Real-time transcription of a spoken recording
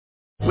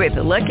With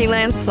the Lucky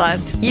Land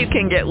Slots, you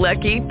can get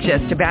lucky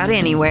just about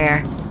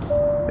anywhere.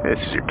 This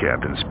is your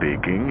captain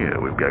speaking.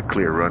 We've got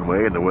clear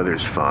runway and the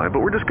weather's fine,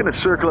 but we're just going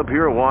to circle up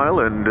here a while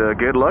and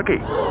get lucky.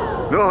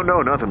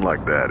 No, nothing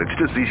like that. It's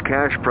just these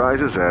cash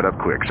prizes add up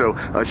quick. So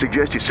I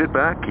suggest you sit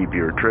back, keep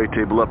your tray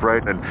table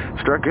upright, and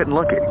start getting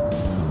lucky.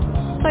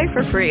 Play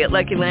for free at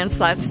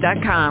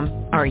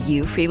LuckyLandSlots.com. Are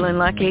you feeling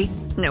lucky?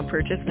 No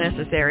purchase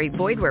necessary.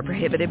 Void where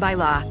prohibited by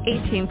law.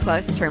 18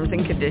 plus terms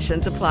and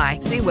conditions apply.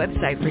 See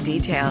website for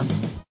details.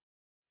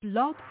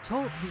 Blog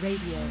Talk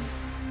Radio.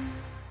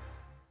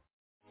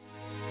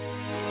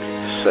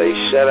 Say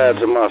shout out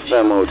to my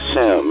famo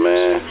champ,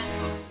 man.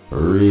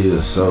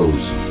 Real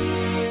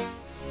soldier.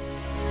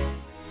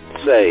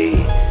 Say,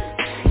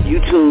 you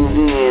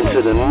tuned in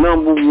to the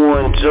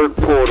 #1 jerk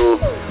portal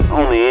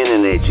on the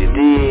internet, you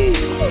dig?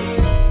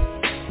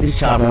 It's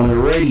Chop on the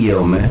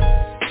radio, man.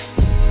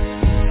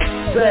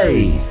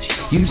 Say,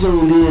 you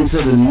tuned in to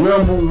the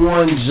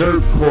 #1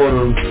 jerk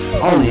portal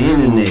on the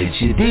internet,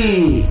 you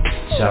dig?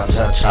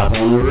 Chop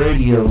on the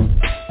radio.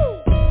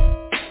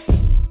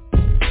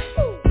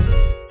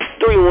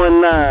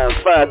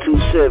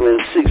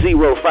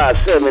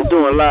 319-527-6057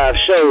 doing live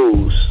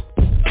shows.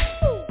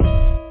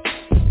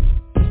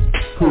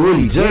 Who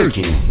really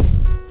jerking?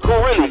 Who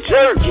really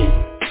jerking?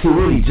 Who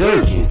really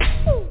jerking?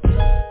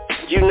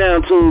 You now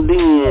tuned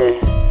in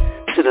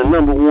to the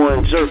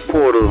 #1 jerk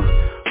portal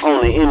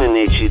on the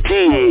internet, you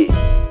dig?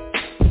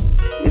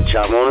 You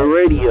Chop on the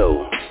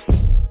radio.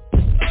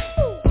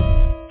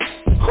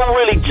 Who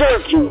really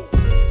jerking?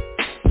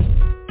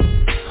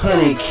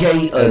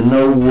 100K or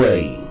no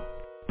way.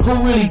 Who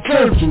really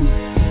jerking?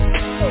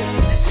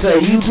 Say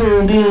you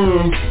tuned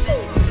in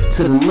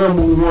to the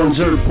 #1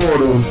 jerk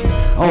portal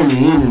on the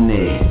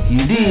internet.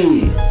 You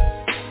did.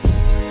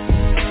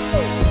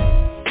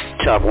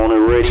 Chop on the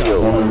radio.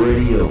 Chop on the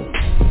radio.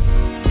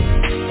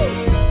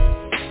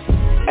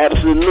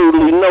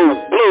 Absolutely no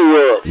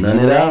blow up. None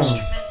at all.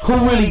 Who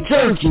really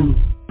jerking?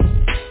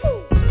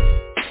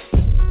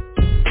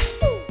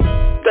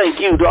 Thank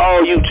you to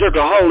all you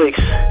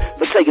jerkaholics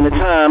for taking the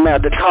time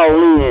out to call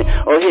in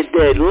or hit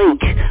that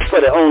link for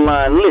the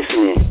online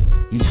listening.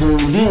 You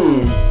tuned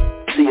in.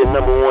 See your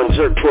 #1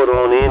 jerk portal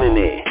on the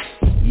internet.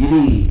 You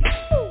did.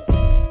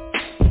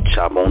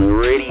 Chop on the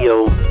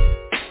radio.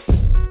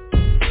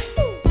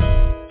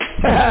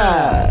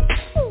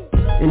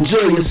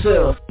 Enjoy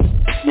yourself.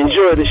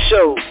 Enjoy the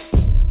show.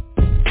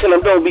 Tell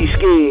them don't be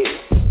scared.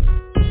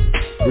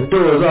 The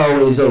door is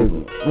always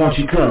open. Won't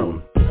you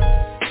come?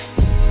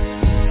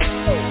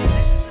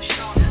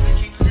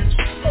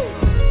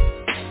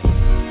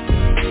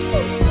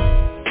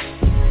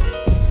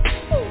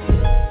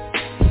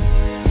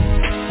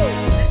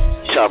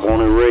 Chop on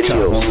the radio.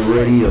 Chop on the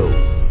radio.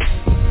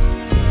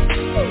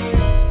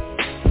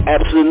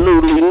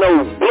 Absolutely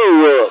no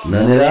blow up.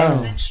 None at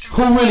all.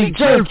 Who really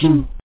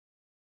jerking?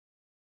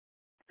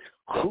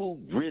 Who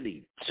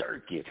really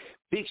jerking?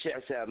 Big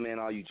shouts out, man,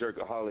 all you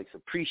jerkaholics.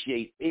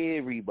 Appreciate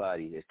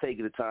everybody that's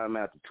taking the time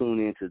out to tune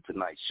in to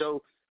tonight's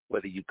show,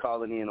 whether you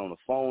calling in on the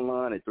phone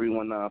line at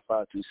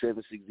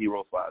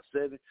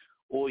 319-527-6057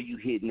 or you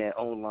hitting that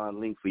online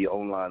link for your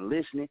online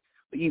listening,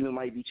 or even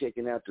might be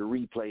checking out the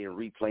replay and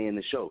replaying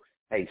the show.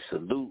 Hey,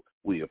 salute.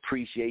 We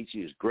appreciate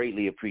you. It's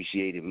greatly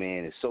appreciated,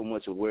 man. There's so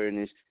much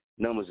awareness.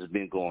 Numbers have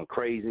been going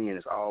crazy, and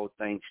it's all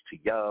thanks to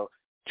y'all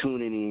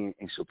tuning in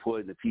and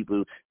supporting the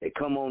people that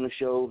come on the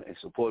show and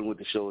supporting what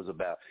the show is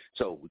about.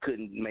 So we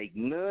couldn't make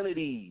none of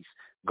these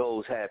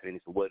goals happen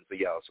if it wasn't for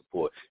y'all's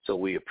support. So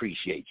we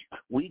appreciate you.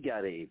 We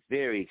got a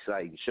very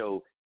exciting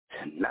show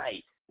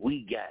tonight.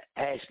 We got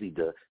Ashley,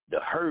 the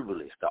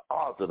herbalist, the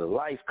author, the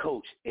life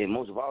coach, and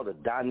most of all, the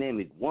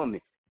dynamic woman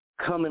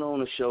coming on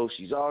the show.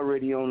 She's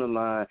already on the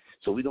line,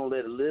 so we're going to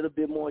let a little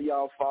bit more of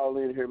y'all fall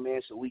in here, man,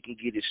 so we can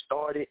get it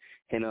started.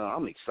 And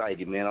I'm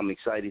excited, man. I'm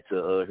excited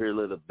to hear a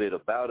little bit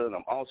about her, and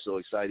I'm also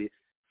excited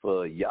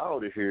for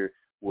y'all to hear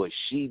what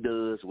she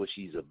does, what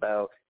she's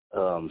about.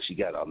 She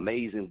got an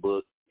amazing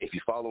book. If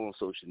you follow on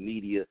social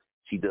media,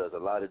 she does a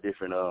lot of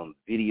different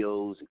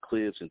videos and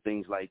clips and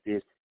things like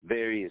this.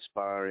 Very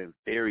inspiring,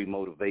 very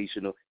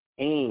motivational,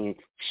 and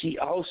she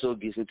also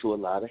gets into a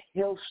lot of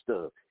health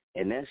stuff.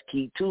 And that's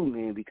key too,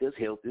 man, because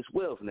health is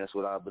wealth, and that's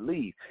what I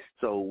believe.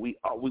 So we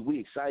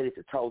excited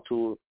to talk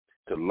to her,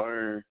 to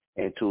learn,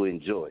 and to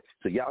enjoy.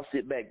 So y'all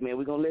sit back, man.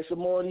 We're going to let some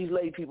more of these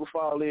lady people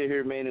fall in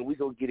here, man, and we're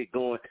going to get it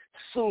going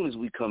as soon as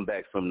we come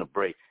back from the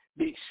break.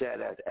 Big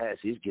shout out to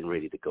Ashley. It's getting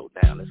ready to go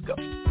down. Let's go.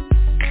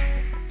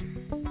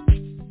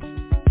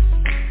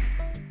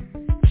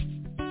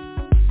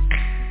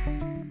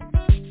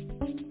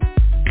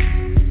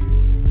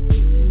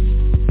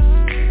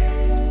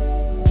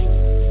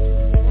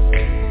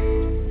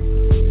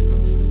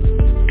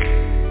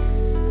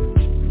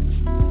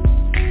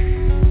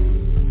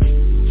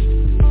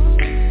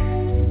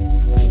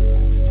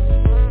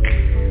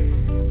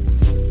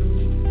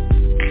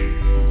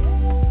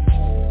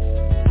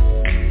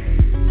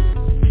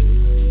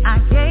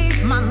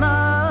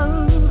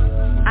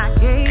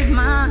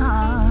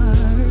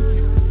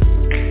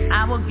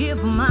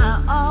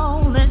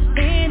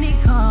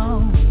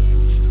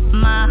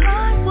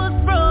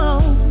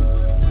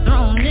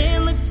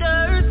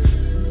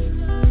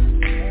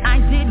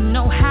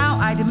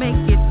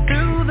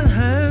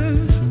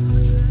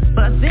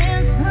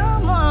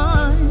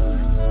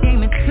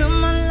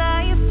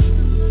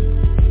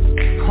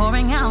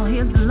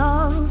 his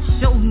love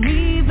showed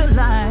me the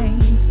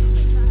light.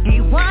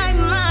 He wiped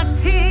my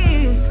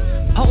tears,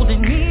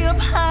 holding me up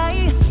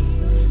high,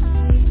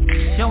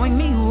 showing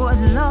me what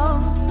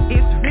love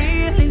is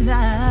really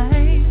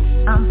like.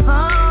 I'm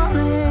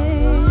falling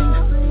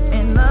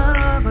in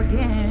love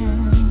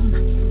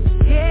again,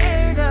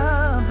 scared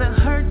of the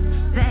hurt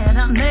that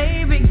I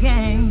may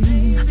regain.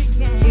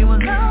 It was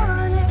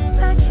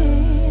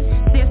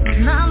unexpected, this was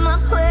not my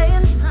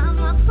plan,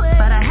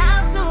 but I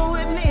have to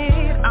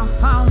admit I'm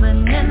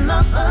falling in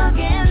love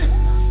again.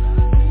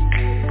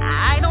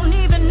 I don't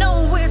even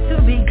know where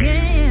to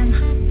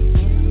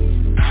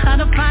begin, how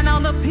to find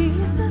all the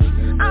pieces.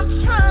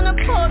 I'm trying to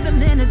pour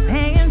them in his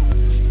hands,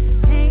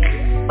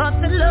 but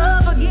to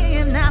love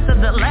again after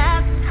the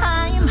last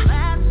time,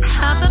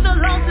 after the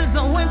losses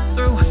I went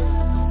through,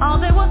 all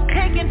that was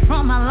taken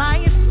from my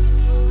life.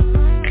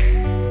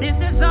 This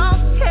is all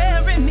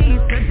carrying me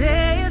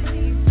today.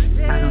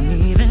 I don't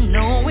even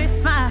know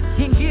if I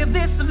can give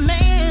this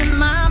man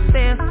my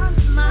best,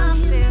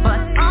 but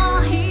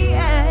all he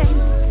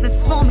asks is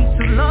for me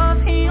to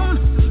love him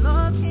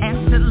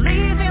and to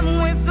leave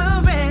him with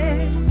the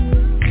rest.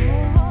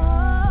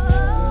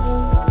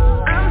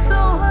 I'm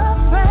so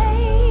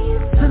afraid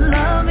to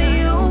love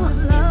you,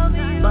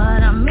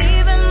 but I'm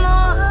even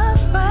more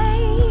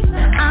afraid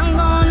that I'm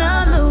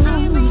gonna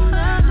lose,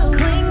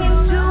 clinging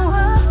to a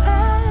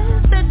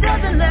past that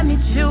doesn't let me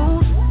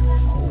choose.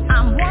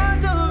 I'm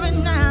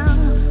wondering now,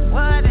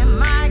 what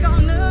am I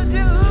gonna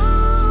do?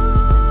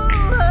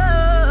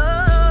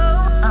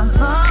 I'm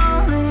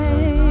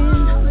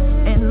falling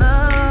in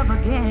love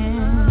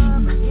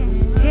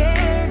again,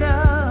 scared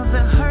of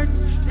the hurt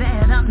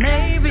that I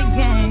may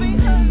regain.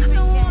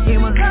 It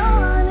was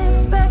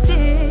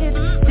unexpected,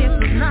 this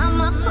was not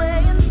my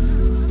plan,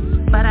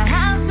 but I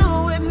have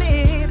to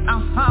admit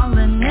I'm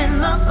falling in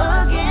love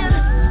again.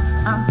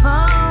 I'm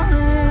falling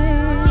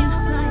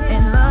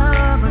in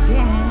love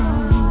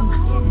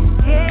again,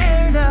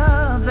 scared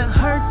of the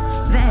hurt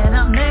that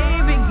I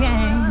may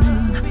regain.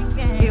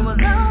 It was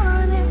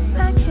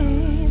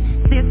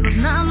unexpected, this was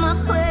not my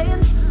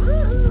plan,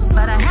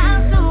 but I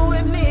have to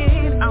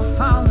admit I'm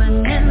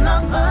falling in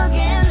love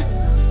again.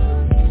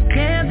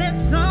 Scared that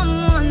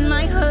someone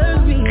might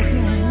hurt me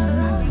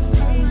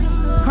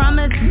again,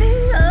 promise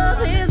me of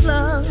his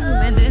love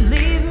and then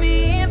leave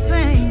me in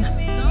pain.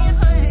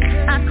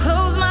 I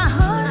close my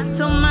heart,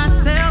 told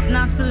myself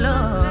not to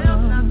love.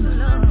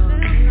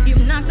 You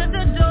knocked at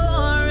the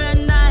door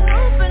and I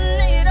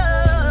opened it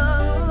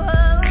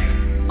up.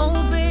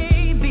 Oh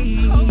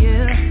baby,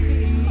 yeah,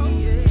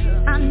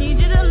 I need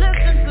you to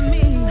listen to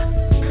me,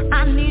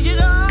 I need you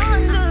to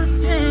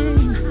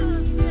understand.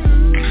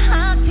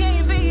 I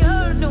can't be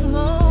hurt no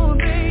more,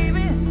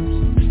 baby.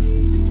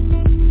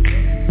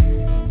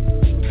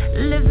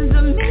 Listen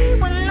to me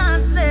when I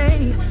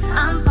say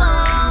I'm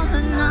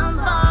falling, I'm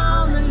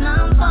falling,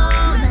 I'm falling.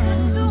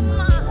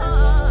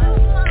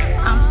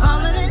 I'm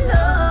falling in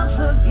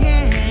love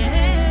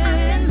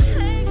again,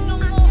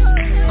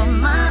 but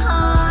my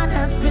heart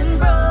has been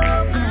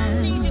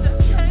broken.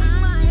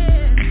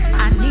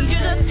 I need you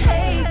to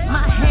take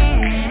my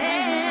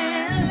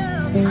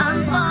hand.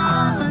 I'm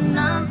falling,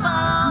 I'm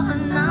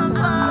falling, I'm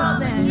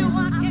falling.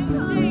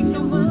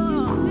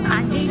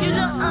 I need you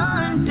to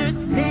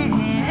understand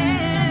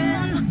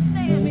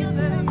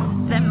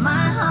that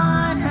my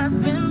heart has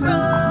been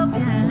broken.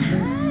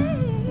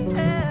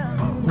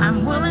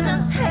 I'm willing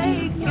to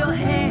take your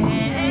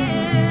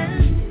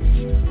hand.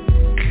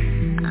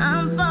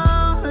 I'm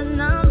falling,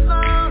 I'm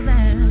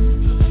falling.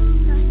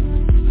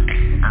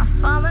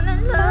 I'm falling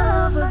in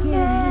love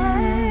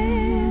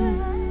again.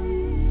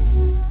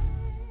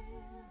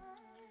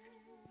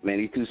 Man,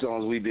 these two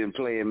songs we've been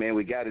playing, man,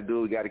 we got to do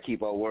it. We got to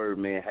keep our word,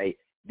 man. Hey,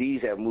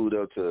 these have moved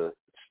up to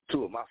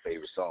two of my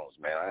favorite songs,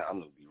 man. I'm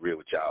going to be real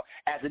with y'all.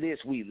 After this,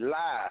 we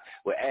live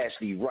with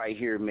Ashley right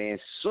here, man. As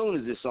soon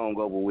as this song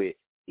over with,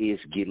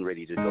 it's getting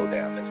ready to go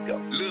down. Let's go.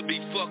 Lil' B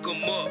fuck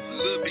 'em up,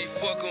 Lil' B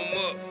fuck 'em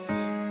up.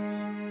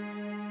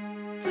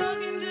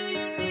 Talking to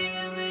you,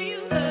 niggas that you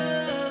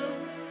love.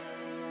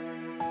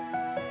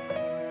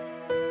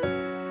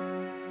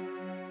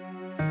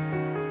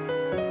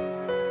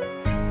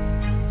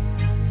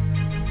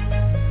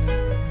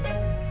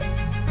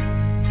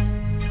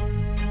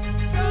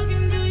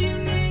 Talking to you,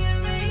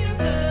 niggas that you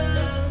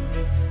love.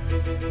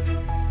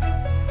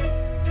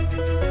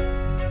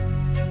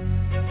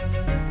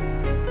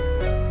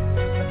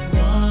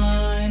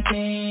 One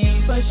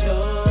thing for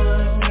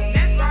sure.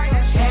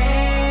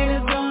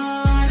 Haters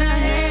gonna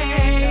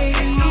hate,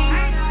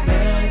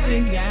 but you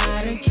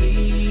gotta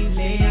keep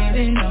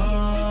living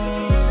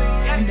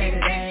on. Day to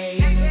day.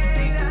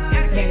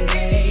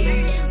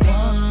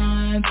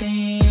 One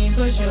thing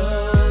for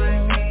sure.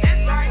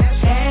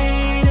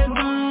 Haters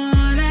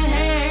gonna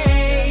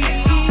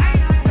hate,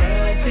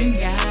 but you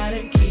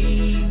gotta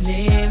keep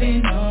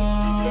living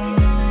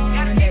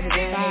on. Day to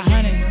day.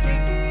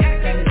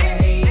 500. Day to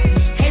day.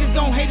 Haters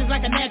gon' hate us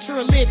like a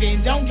natural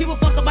living. Don't give a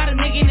fuck about a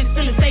nigga and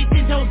still stay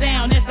 10 toes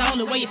down. That's the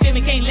only way you feel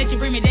me. Can't let you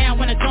bring me down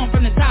when I come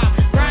from the top.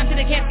 Grind to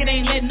the casket,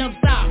 ain't letting them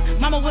stop.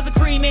 Mama was a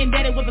cream and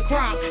daddy was a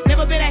crop. Never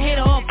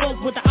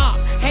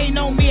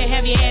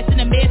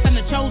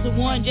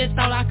done, just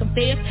thought I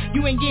confess.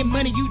 You ain't getting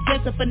money, you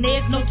just a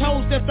finesse. No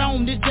toes steps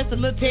on, this just a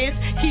little test.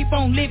 Keep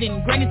on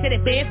living, granny said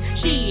it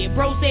best. Shit,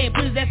 bro said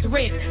put it at the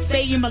rest.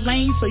 Stay in my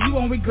lane so you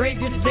won't regret.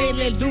 Just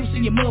let loose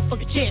in your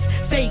motherfucking chest.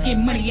 Stay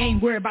getting money,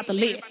 ain't worried about the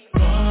list.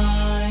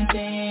 One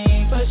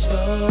thing for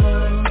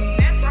sure.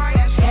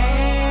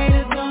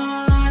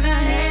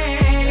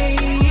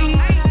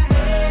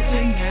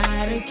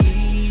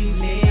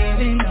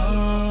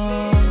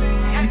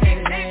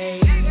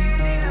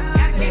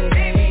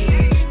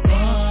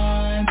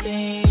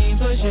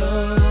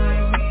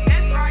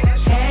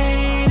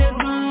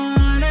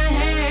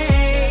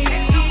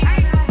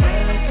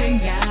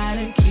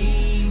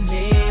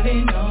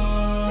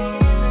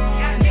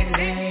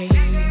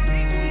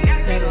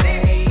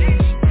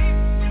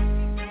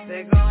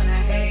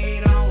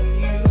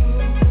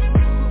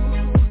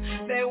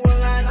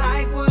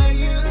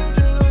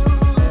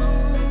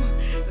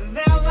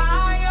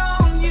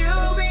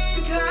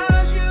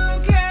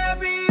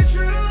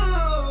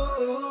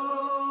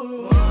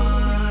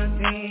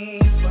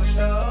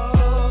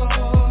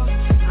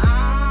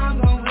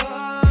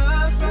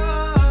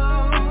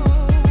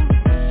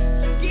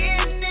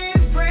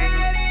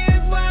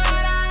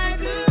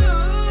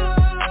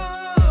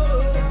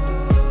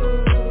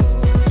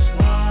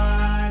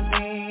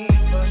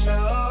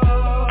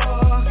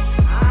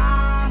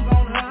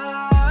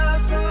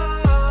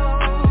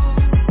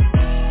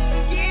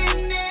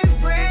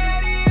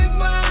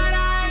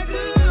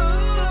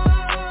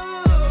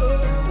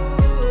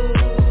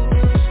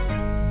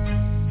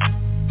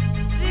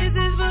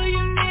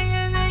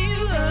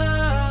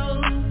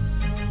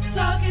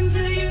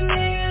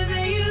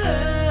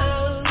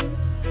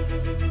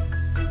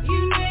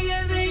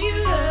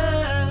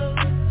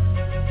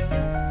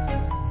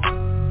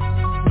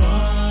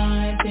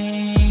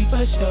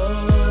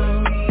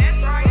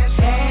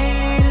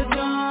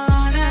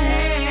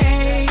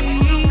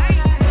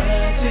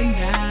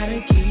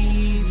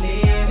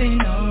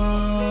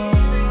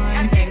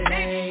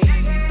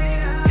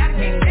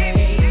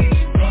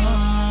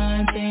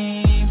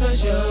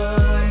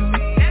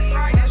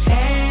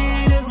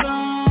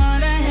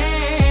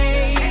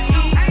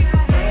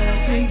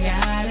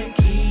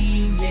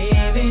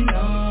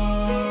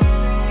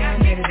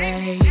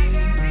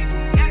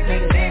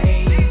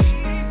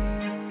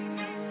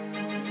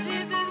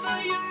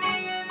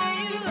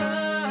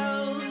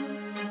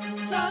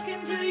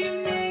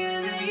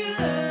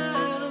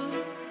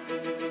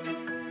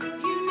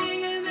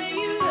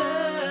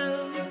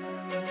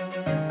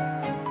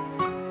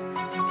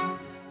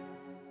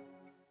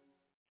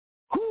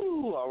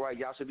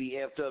 Y'all should be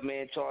amped up,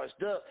 man,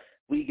 charged up.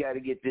 We got to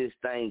get this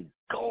thing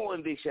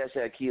going. Big shout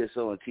out to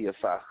KSO and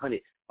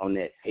TF500 on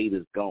that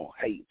Haters Gone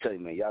Hate. Tell you,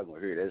 man, y'all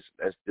going to hear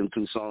that's them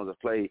two songs I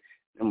played.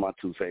 They're my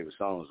two favorite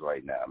songs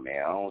right now,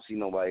 man. I don't see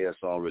nobody else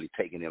song really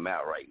taking them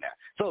out right now.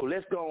 So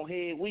let's go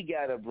ahead. We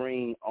got to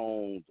bring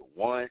on the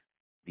one,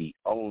 the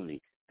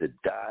only, the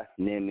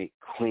dynamic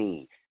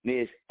queen,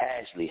 Miss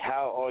Ashley.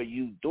 How are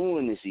you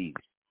doing this evening?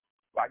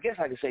 I guess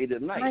I could say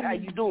tonight. How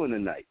you doing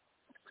tonight?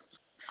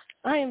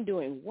 I am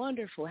doing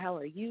wonderful. How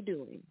are you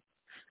doing?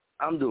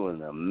 I'm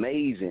doing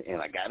amazing.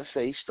 And I got to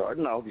say,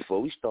 starting off,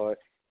 before we start,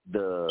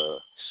 the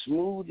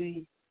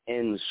smoothie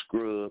and the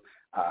scrub,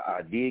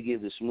 I did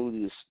give the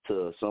smoothie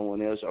to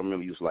someone else. I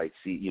remember you was like,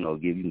 see, you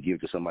can give it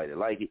to somebody that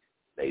like it.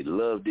 They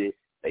loved it.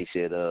 They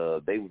said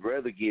they would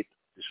rather get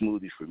the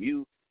smoothie from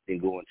you than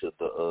go into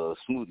the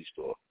smoothie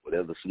store.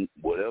 Whatever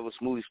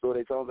smoothie store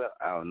they talking about,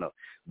 I don't know.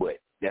 But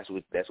that's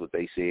what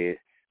they said.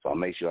 So I'll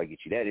make sure I get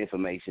you that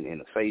information in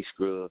the face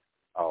scrub.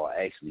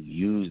 I actually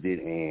used it,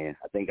 and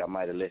I think I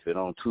might have left it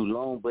on too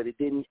long, but it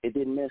didn't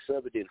mess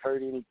up. It didn't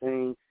hurt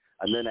anything.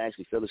 I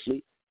actually fell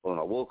asleep. When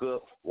I woke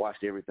up,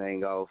 washed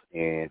everything off,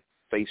 and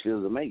face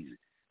feels amazing.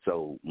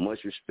 So much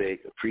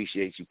respect.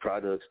 Appreciate you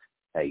products.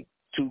 Hey,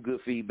 2 good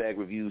feedback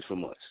reviews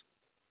from us.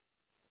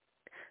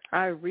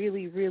 I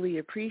really, really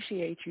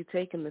appreciate you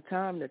taking the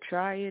time to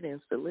try it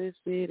and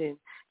solicit and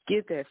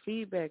get that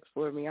feedback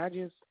for me. I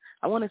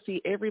want to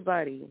see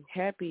everybody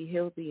happy,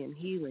 healthy, and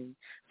healing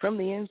from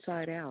the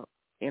inside out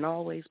and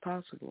always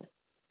possible.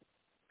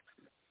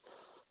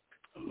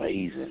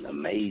 Amazing,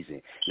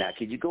 amazing. Now,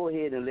 could you go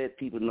ahead and let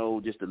people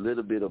know just a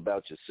little bit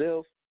about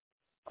yourself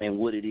and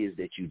what it is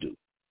that you do?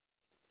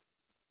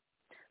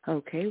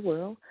 Okay,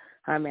 well,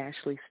 I'm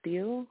Ashley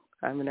Steele.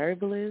 I'm an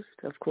herbalist.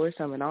 Of course,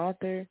 I'm an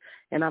author,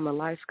 and I'm a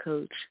life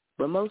coach.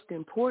 But most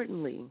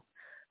importantly,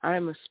 I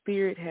am a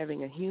spirit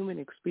having a human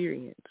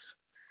experience.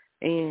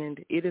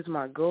 And it is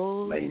my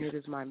goal and it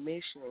is my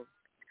mission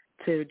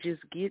to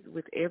just get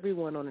with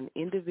everyone on an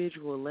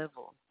individual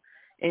level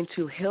and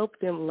to help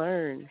them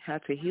learn how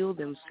to heal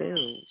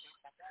themselves.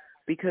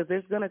 Because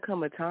there's going to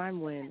come a time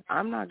when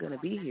I'm not going to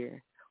be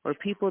here, or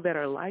people that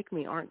are like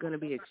me aren't going to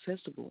be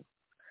accessible.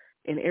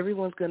 And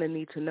everyone's going to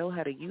need to know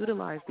how to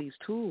utilize these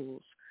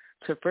tools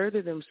to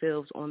further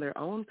themselves on their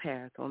own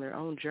path, on their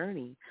own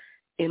journey,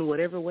 in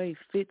whatever way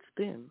fits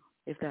them,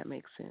 if that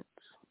makes sense.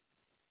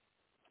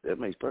 That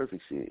makes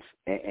perfect sense.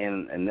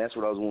 And that's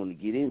what I was wanting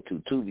to get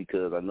into, too,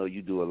 because I know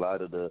you do a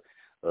lot of the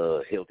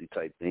healthy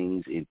type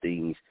things and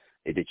things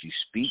that you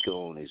speak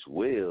on as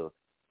well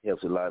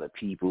helps a lot of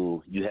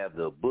people. You have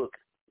the book,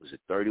 was it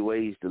 30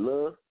 Ways to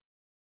Love?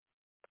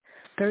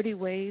 30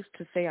 Ways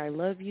to Say I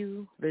Love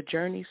You. The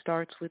Journey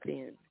Starts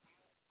Within.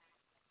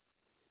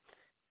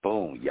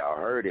 Boom. Y'all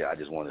heard it. I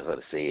just wanted her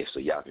to say it so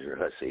y'all can hear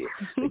her say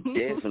it.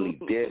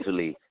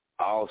 Definitely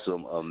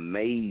awesome,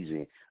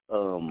 amazing.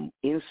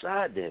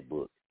 Inside that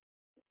book,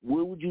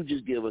 what would you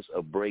just give us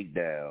a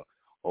breakdown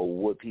of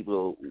what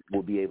people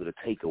will be able to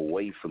take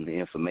away from the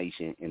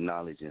information and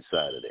knowledge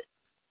inside of that?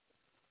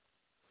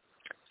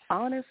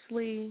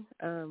 Honestly,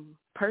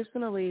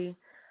 personally,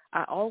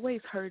 I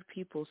always heard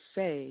people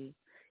say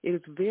it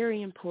is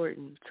very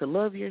important to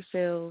love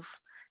yourself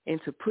and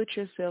to put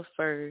yourself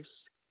first,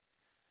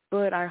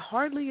 but I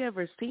hardly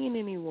ever seen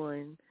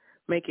anyone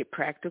make it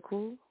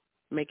practical,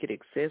 make it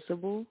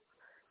accessible,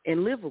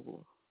 and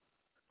livable.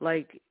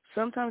 Like,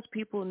 sometimes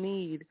people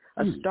need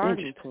a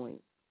starting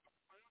point.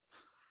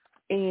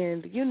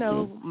 And, you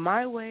know,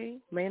 my way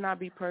may not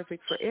be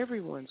perfect for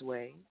everyone's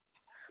way,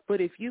 but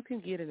if you can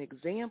get an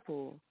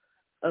example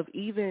of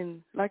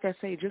even, like I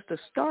say, just a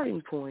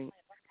starting point,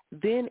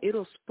 then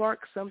it'll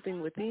spark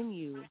something within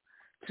you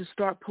to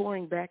start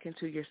pouring back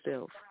into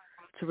yourself,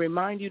 to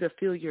remind you to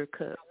fill your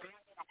cup,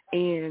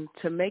 and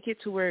to make it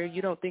to where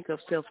you don't think of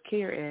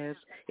self-care as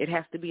it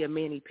has to be a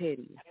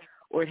mani-pedi,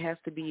 or it has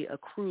to be a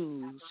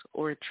cruise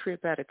or a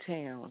trip out of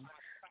town.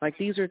 Like,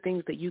 these are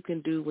things that you can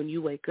do when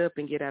you wake up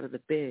and get out of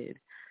the bed,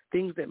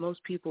 things that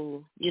most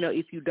people, you know,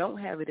 if you don't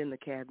have it in the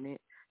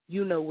cabinet,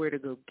 you know where to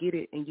go get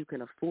it and you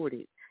can afford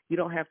it. You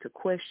don't have to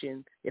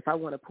question if I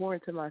want to pour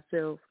into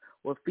myself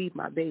or feed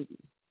my baby.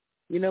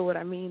 You know what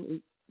I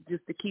mean?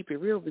 Just to keep it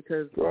real,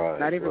 because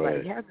not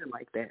everybody has it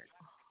like that.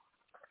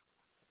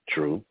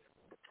 True.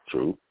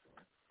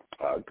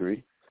 I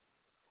agree.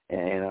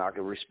 And I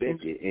can respect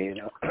it.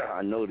 And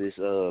I notice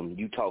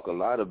you talk a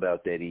lot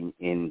about that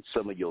in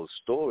some of your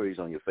stories,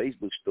 on your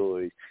Facebook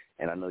stories,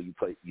 and I know you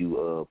put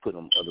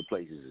them other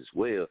places as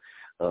well.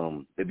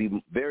 It'd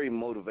be very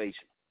motivational,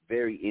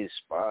 very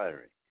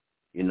inspiring,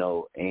 you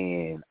know.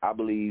 And I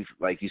believe,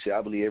 like you said,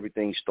 I believe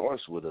everything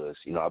starts with us.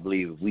 You know, I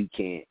believe if we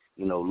can't,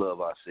 you know,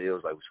 love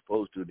ourselves like we're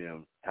supposed to,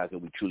 then how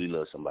can we truly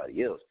love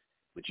somebody else?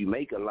 But you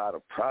make a lot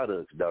of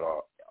products that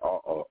are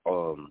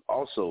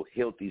also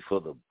healthy for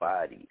the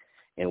body.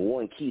 And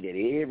one key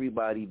that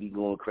everybody be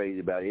going crazy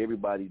about,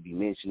 everybody be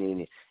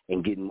mentioning it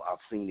and getting, I've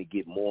seen it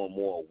get more and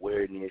more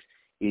awareness,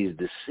 is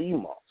the sea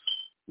moss.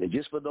 And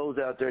just for those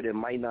out there that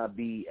might not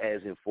be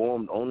as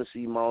informed on the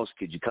sea moss,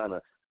 could you kind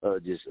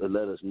of just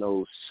let us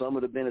know some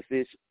of the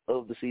benefits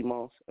of the sea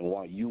moss and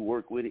why you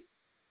work with it?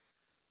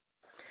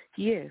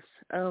 Yes.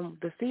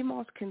 The sea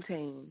moss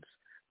contains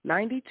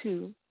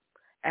 92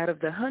 out of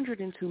the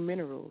 102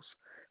 minerals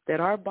that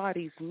our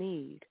bodies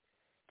need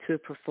to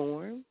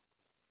perform,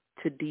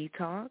 to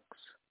detox,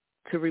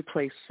 to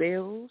replace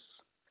cells,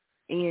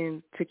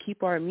 and to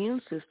keep our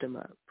immune system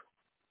up.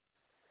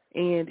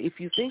 And if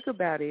you think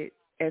about it,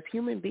 as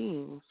human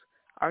beings,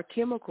 our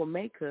chemical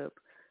makeup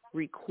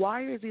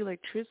requires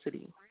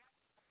electricity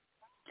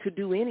to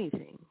do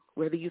anything,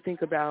 whether you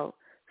think about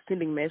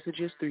sending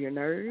messages through your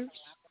nerves,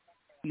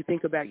 you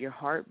think about your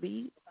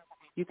heartbeat,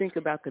 you think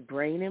about the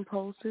brain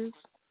impulses.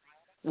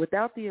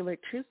 Without the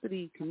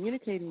electricity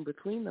communicating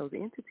between those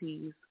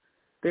entities,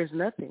 there's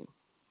nothing.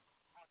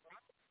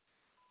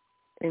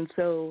 And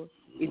so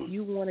if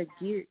you want to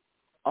get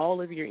all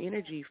of your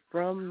energy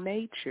from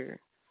nature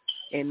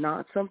and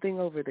not something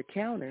over the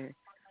counter,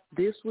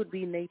 this would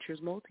be nature's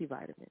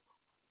multivitamin.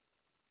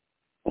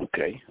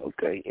 Okay.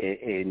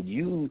 And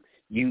you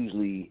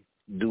usually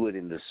do it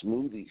in the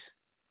smoothies,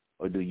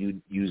 or do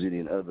you use it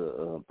in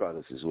other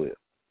products as well?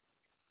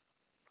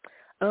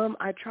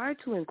 I try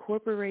to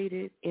incorporate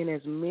it in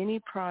as many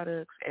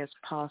products as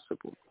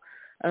possible.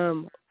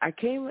 I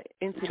came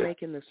into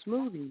making the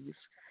smoothies,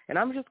 and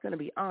I'm just going to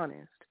be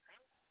honest,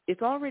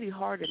 it's already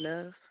hard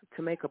enough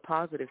to make a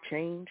positive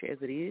change as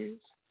it is.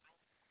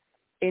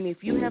 And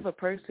if you have a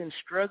person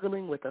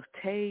struggling with a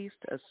taste,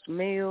 a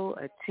smell,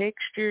 a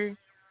texture,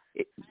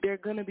 they're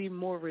going to be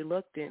more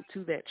reluctant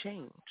to that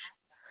change.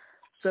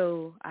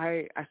 So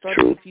I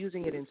started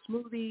infusing it in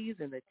smoothies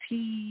and the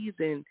teas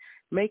and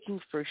making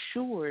for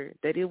sure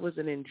that it was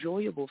an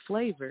enjoyable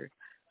flavor,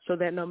 so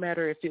that no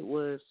matter if it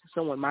was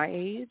someone my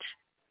age,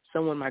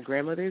 someone my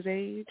grandmother's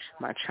age,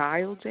 my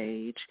child's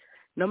age,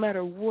 no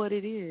matter what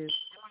it is,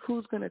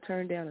 who's going to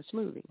turn down a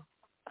smoothie?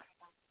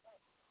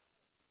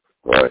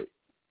 Right.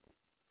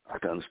 I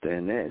can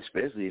understand that,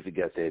 especially if it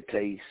got that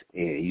taste,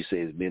 and you say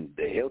it's been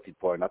the healthy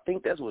part. And I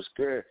think that's what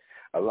scared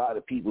a lot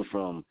of people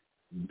from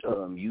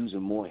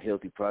using more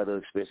healthy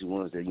products, especially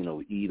ones that, you know,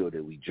 we eat or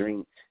that we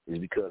drink, is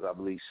because I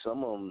believe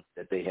some of them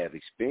that they have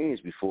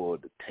experienced before,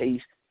 the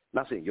taste,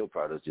 not saying your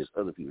products, just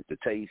other people, the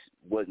taste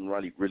wasn't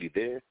really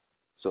there.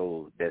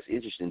 So that's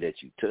interesting that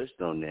you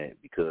touched on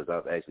that, because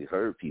I've actually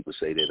heard people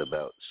say that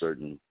about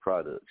certain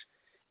products.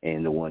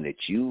 And the one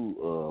that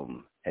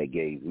you had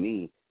gave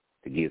me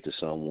to give to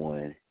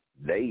someone,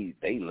 they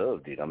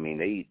loved it. I mean,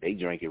 they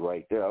drank it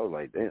right there. I was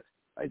like, damn,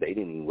 like, they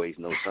didn't even waste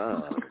no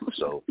time.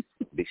 So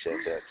big shout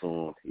out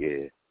to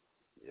them.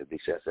 big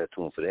shout out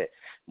to him for that.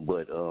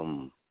 But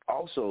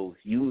also,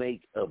 you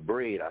make a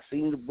bread. I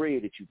seen the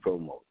bread that you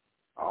promote.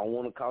 I don't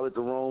want to call it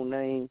the wrong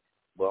name,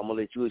 but I'm going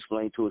to let you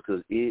explain to it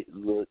because it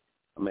look,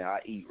 I mean, I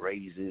eat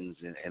raisins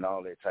and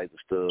all that type of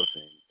stuff,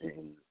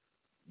 and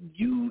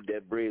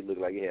that bread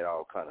looked like it had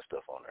all kind of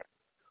stuff on there.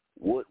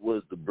 What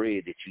was the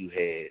bread that you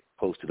had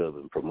posted up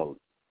and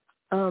promoted?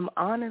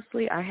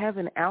 Honestly, I have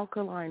an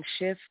alkaline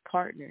chef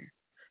partner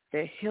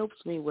that helps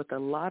me with a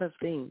lot of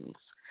things.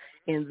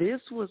 And this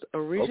was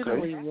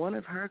originally one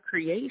of her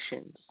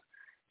creations.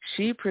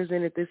 She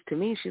presented this to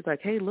me. She's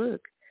like, hey,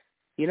 look,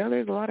 you know,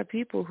 there's a lot of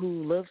people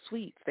who love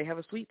sweets. They have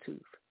a sweet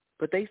tooth,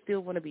 but they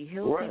still want to be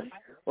healthy. Right.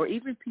 Or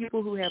even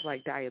people who have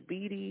like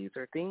diabetes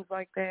or things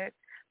like that.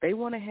 They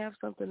want to have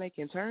something they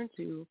can turn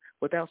to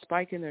without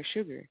spiking their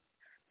sugar.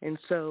 And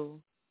so,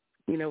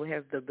 you know, we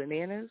have the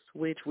bananas,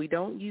 which we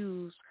don't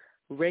use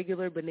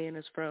regular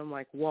bananas from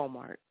like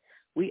Walmart.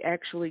 We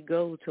actually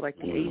go to like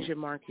the Asian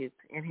markets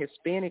and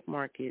Hispanic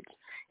markets,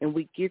 and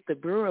we get the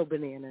burro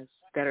bananas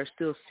that are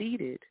still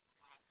seeded,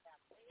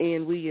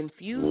 and we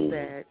infuse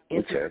that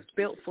into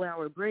spelt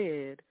flour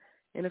bread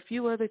and a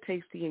few other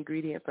tasty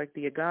ingredients like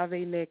the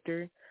agave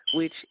nectar,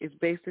 which is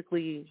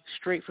basically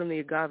straight from the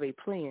agave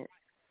plant,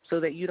 so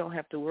that you don't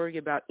have to worry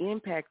about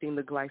impacting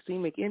the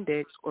glycemic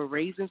index or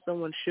raising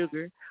someone's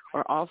sugar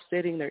or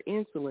offsetting their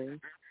insulin.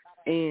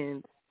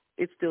 And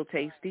it's still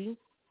tasty.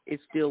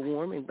 It's still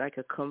warm and like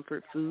a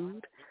comfort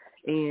food,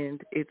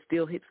 and it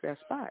still hits that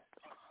spot.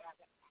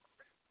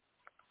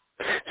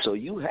 So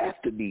you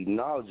have to be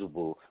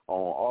knowledgeable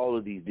on all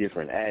of these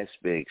different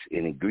aspects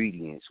and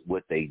ingredients,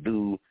 what they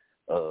do,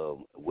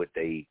 what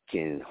they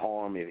can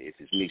harm if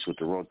it's mixed with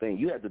the wrong thing.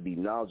 You have to be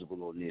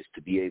knowledgeable on this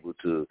to be able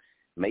to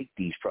make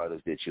these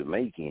products that you're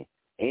making,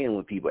 and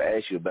when people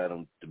ask you about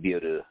them, to be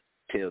able to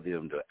tell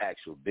them the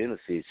actual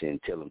benefits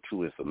and tell them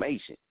true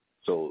information.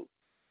 So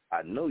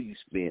I know you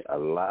spent a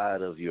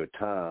lot of your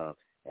time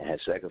and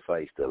have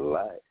sacrificed a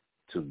lot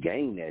to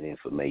gain that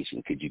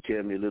information. Could you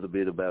tell me a little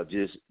bit about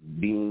just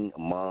being a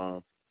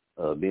mom,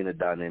 being a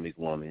dynamic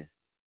woman,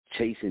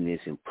 chasing this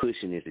and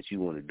pushing this that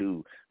you want to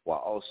do while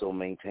also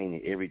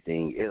maintaining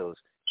everything else?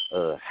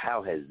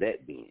 How has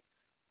that been?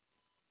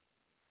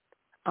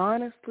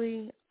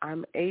 Honestly,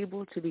 I'm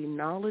able to be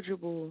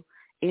knowledgeable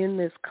in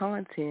this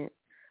content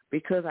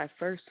because I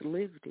first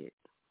lived it.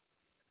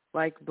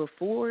 Like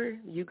before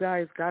you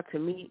guys got to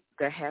meet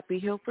the Happy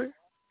Helper,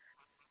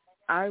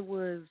 I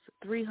was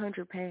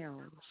 300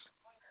 pounds.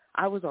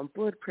 I was on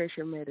blood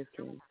pressure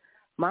medicine.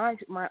 My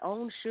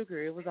own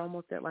sugar, it was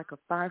almost at like a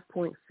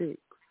 5.6.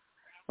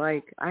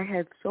 Like I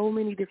had so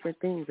many different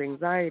things,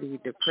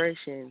 anxiety,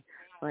 depression,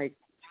 like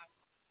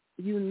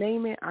you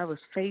name it, I was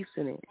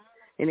facing it.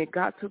 And it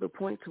got to the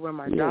point to where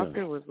my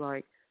doctor was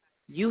like,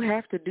 you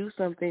have to do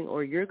something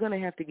or you're going to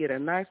have to get a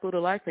nice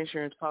little life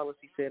insurance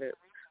policy set up.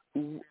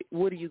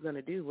 What are you going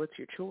to do? What's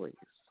your choice?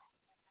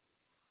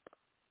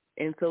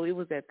 And so it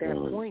was at that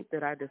point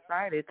that I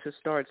decided to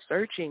start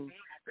searching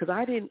because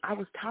I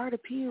was tired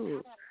of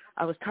pills.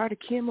 I was tired of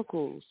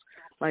chemicals.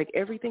 Like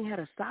everything had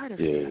a side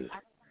effect.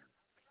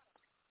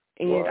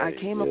 And I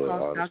came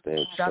across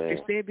Dr.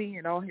 Sebi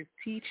and all his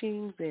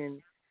teachings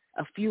and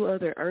a few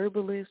other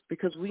herbalists,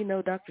 because we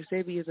know Dr.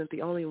 Sebi isn't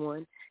the only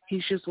one.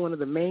 He's just one of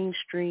the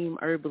mainstream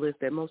herbalists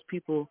that most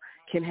people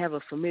can have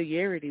a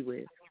familiarity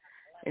with.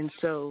 And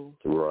so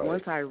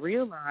once I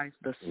realized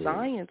the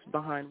science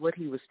behind what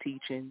he was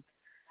teaching,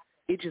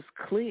 it just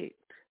clicked.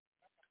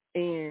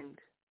 And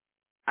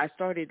I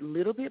started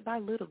little bit by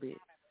little bit,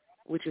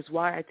 which is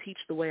why I teach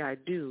the way I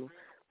do,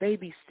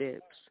 baby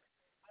steps,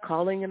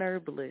 calling an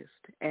herbalist,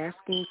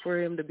 asking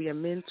for him to be a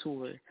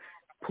mentor,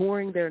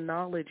 pouring their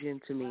knowledge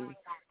into me,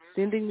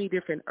 sending me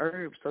different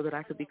herbs so that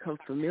I could become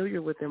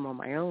familiar with them on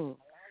my own,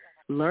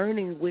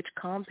 learning which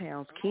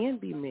compounds can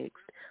be mixed,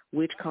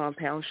 which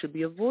compounds should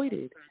be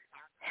avoided,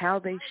 how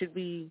they should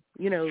be,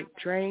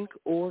 drank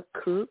or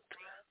cooked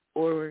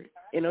or,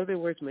 in other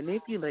words,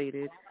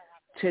 manipulated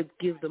to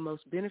give the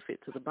most benefit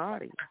to the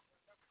body.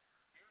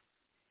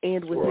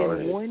 And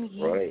within 1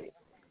 year,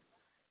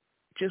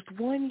 just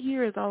 1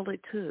 year is all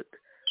it took,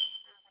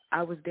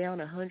 I was down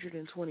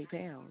 120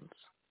 pounds.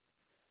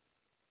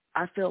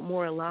 I felt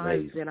more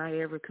alive than I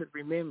ever could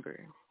remember.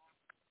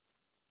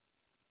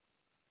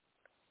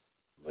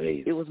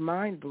 It was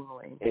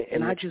mind-blowing,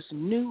 and I just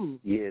knew.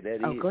 Yeah, that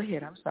is. Oh, go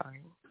ahead. I'm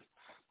sorry.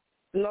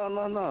 No.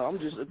 I'm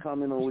just a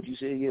comment on what you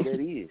said. Yeah, that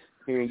is.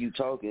 Hearing you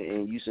talking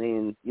and you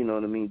saying, you know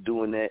what I mean,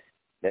 doing that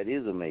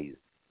is amazing.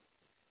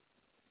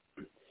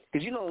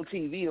 Because, on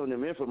TV, on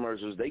them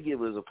infomercials, they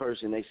give us a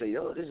person, they say,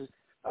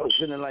 I was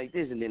feeling like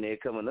this, and then they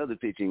come another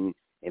picture, and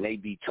they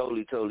be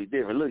totally, totally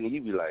different. Look, and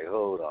you be like,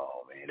 hold on,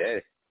 man,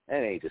 that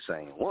ain't the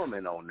same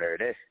woman on there.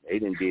 They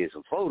done did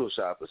some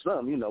Photoshop or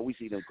something. We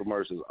see them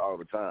commercials all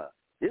the time.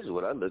 This is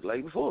what I looked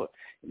like before.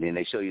 And then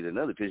they show you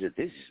another picture.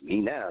 This is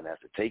me now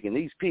after taking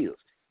these pills.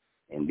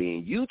 And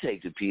then you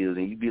take the pills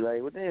and you be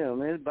like, well, damn,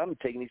 man, I've been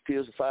taking these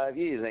pills for 5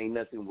 years. Ain't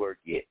nothing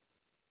worked yet.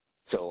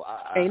 So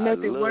I love,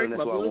 and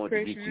that's why I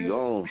wanted to get you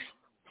on.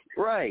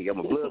 Right. Got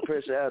my blood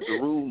pressure out the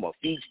roof. My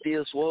feet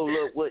still swollen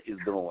up. What is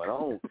going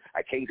on?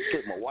 I can't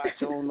put my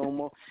watch on no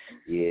more.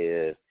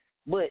 Yeah.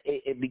 But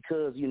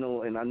because, you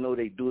know, and I know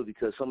they do it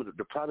because some of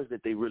the products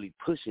that they really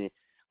pushing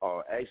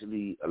are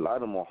actually, a lot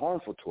of them are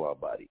harmful to our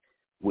body.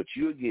 What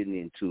you're getting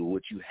into,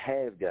 what you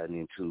have gotten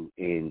into,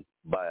 and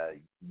by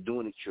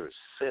doing it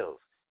yourself,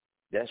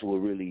 that's what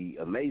really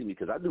amazed me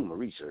because I do my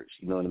research,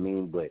 you know what I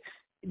mean? But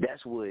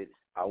that's what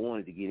I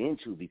wanted to get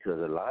into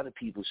because a lot of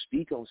people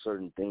speak on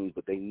certain things,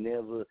 but they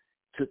never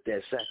took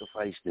that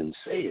sacrifice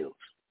themselves.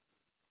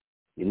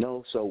 You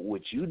know, so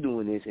what you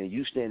doing is, and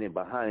you standing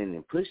behind it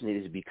and pushing it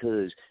is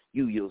because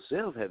you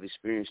yourself have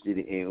experienced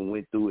it and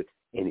went through it,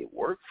 and it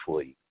worked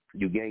for you.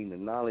 You gained the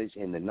knowledge,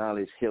 and the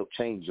knowledge helped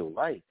change your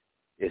life.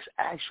 It's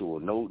actual,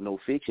 no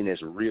fiction.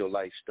 That's real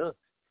life stuff.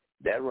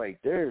 That right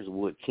there is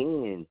what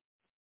can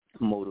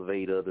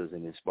motivate others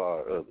and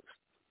inspire others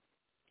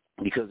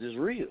because it's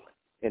real.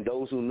 And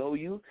those who know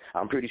you,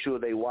 I'm pretty sure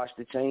they watched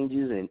the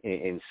changes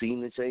and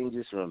seen the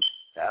changes from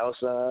the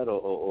outside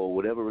or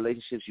whatever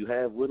relationships you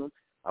have with them.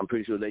 I'm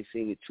pretty sure they've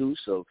seen it too.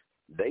 So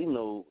they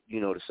know,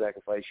 you know, the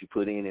sacrifice you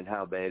put in and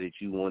how bad that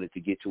you wanted to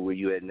get to where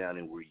you're at now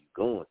and where you're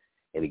going.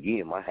 And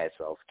again, my hat's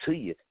off to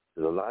you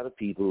because a lot of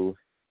people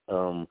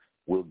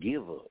will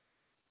give up.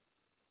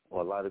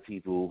 Or a lot of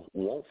people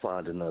won't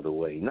find another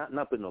way. Not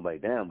putting nobody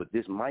down, but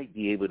this might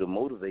be able to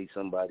motivate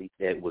somebody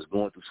that was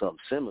going through something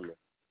similar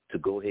to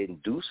go ahead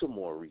and do some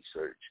more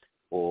research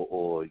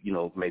or you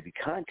know, maybe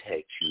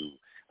contact you.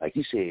 Like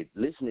you said,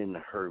 listening to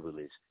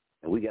Herbalists.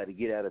 And we got to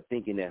get out of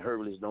thinking that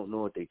Herbalists don't know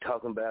what they're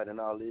talking about and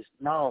all this.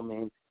 No,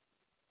 man.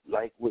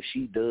 Like what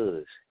she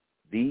does,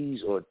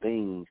 these are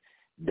things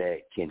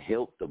that can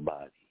help the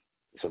body.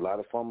 There's a lot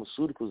of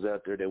pharmaceuticals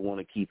out there that want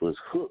to keep us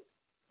hooked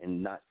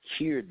and not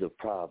cure the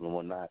problem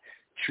or not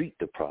treat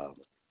the problem.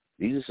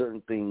 These are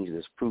certain things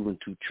that's proven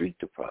to treat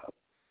the problem.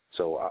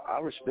 So I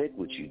respect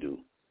what you do.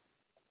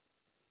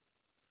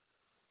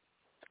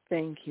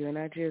 Thank you. And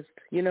I just,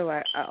 you know,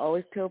 I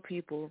always tell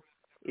people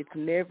it's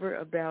never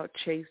about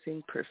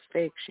chasing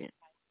perfection.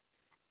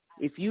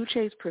 If you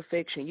chase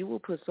perfection, you will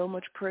put so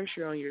much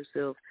pressure on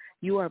yourself,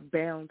 you are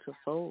bound to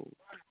fold.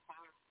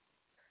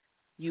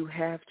 You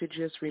have to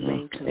just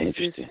remain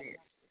consistent.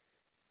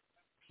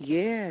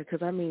 Yeah,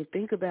 because, I mean,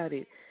 think about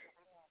it.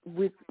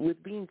 With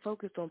being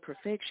focused on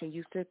perfection,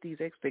 you set these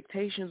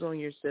expectations on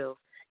yourself.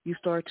 You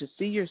start to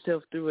see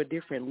yourself through a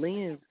different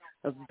lens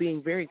of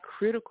being very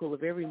critical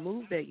of every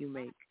move that you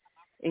make.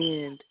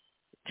 And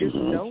just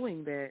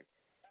knowing that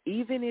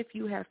even if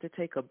you have to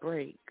take a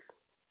break,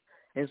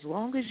 as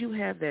long as you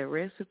have that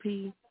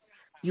recipe,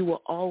 you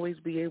will always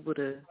be able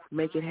to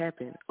make it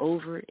happen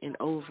over and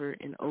over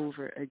and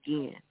over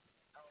again.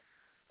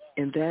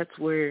 And that's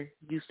where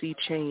you see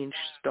change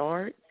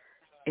start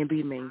and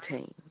be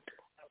maintained.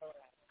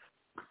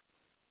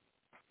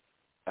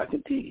 I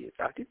can dig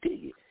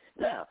it.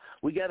 Now,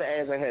 we got to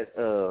ask, I had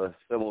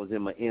someone was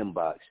in my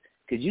inbox.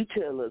 Could you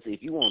tell us,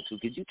 if you want to,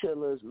 could you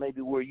tell us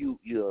maybe where you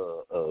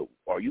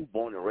are you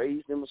born and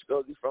raised in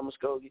Muskogee, from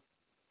Muskogee?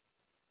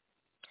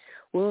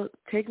 Well,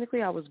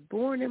 technically I was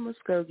born in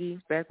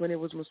Muskogee back when it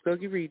was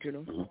Muskogee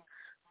Regional,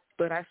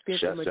 but I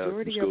spent the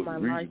majority of my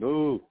life.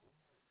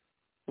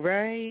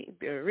 Right,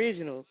 the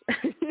originals.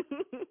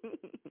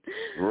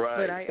 Right.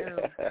 But I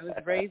was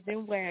raised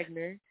in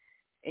Wagner,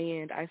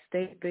 and I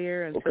stayed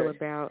there until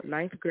about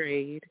 9th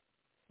grade,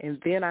 and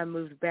then I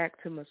moved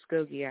back to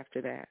Muskogee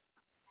after that.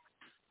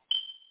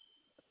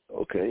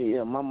 Okay,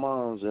 yeah, my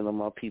mom's and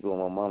my people on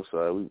my mom's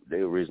side,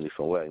 they originally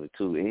from Wagner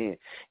too, and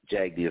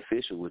Jack the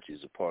Official, which is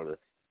a part of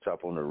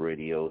Top on the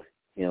Radio,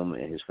 him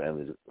and his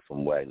family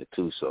from Wagner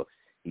too, so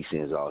he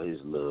sends all his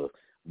love.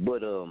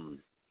 But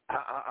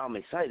I'm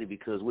excited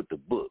because with the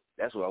book,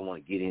 that's what I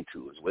want to get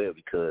into as well,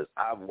 because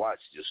I've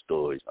watched your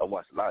stories. I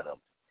watched a lot of them.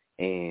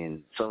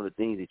 And some of the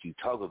things that you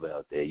talk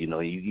about there, you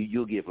know,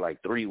 you'll give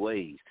like 3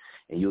 ways,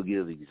 and you'll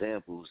give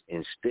examples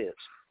and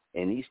steps.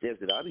 And these steps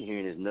that I've been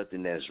hearing is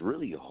nothing that's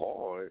really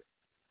hard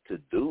to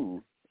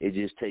do. It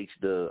just takes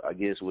the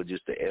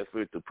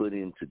effort to put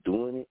into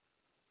doing it.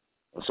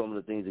 On some of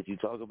the things that you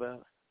talk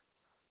about.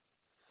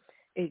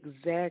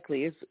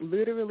 Exactly. It's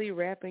literally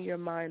wrapping your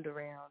mind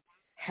around,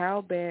 how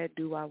bad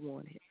do I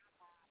want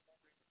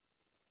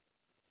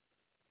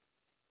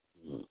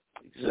it?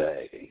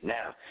 Exactly.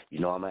 Now, you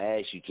know, I'm going to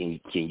ask you, can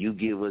you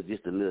give us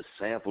just a little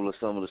sample of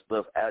some of the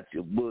stuff out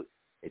your book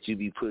that you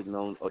be putting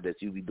on, or that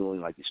you be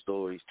doing like your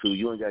stories too?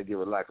 You ain't got to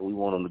give a lot, because we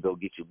want them to go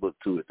get your book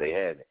too if they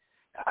haven't.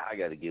 I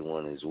got to get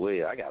one as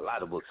well. I got a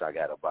lot of books I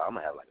got to buy. I'm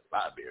going to have like a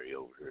library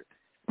over here.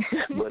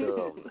 But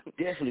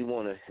definitely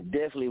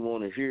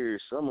want to hear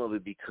some of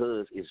it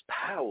because it's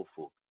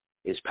powerful.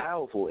 It's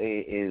powerful,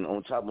 and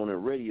on Top on the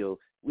Radio,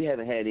 we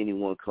haven't had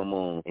anyone come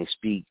on and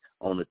speak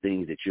on the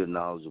things that you're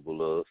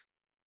knowledgeable of.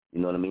 You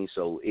know what I mean?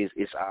 So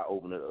it's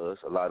eye-opener to us.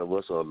 A lot of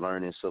us are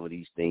learning some of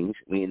these things.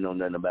 We ain't know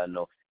nothing about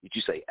did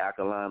you say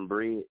alkaline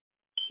bread?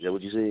 Is that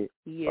what you said?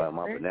 Yes, or am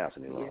I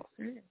pronouncing it wrong?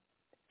 Yes, sir.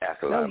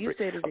 Alkaline bread. You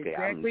said it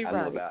exactly right.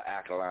 I know about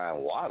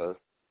alkaline water.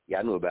 Yeah,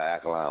 I knew about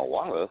alkaline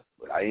water,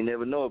 but I ain't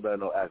never know about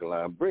no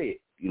alkaline bread.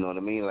 You know what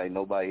I mean? Like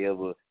nobody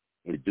ever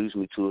introduced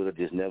me to it, or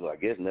just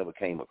never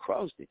came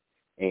across it.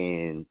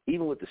 And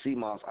even with the sea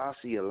moss, I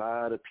see a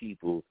lot of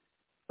people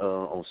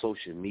on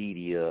social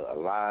media, a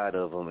lot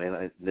of them,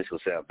 and this will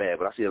sound bad,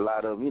 but I see a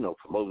lot of them,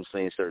 promoting,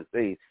 saying certain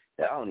things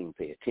that I don't even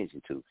pay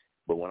attention to.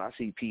 But when I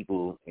see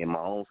people in my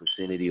own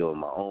vicinity or in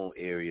my own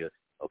area,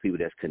 or people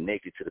that's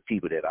connected to the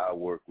people that I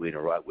work with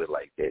and rock with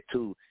like that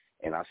too,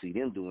 and I see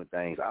them doing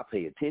things, I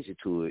pay attention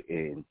to it.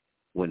 And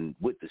when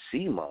with the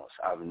sea moss,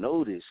 I've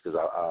noticed, because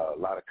a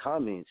lot of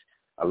comments,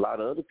 a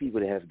lot of other people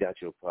that have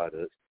got your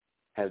products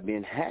have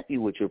been happy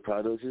with your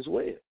products as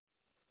well.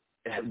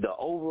 The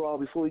overall,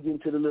 before we get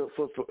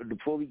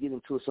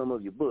into some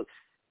of your books,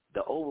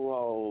 the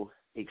overall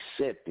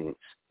acceptance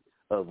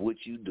of what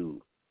you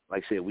do.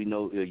 Like I said, we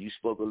know you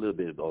spoke a little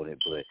bit about it,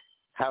 but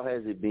how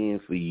has it been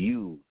for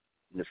you,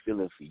 and the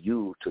feeling for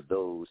you to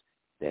those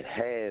that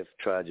have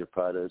tried your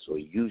products or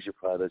use your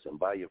products and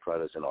buy your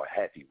products and are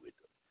happy with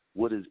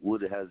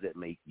them? How does that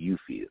make you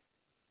feel?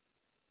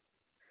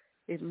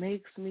 It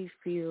makes me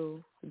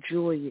feel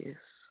joyous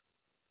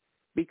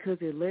because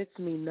it lets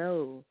me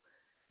know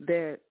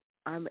that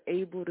I'm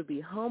able to be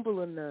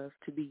humble enough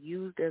to be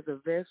used as a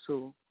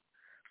vessel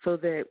so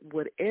that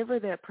whatever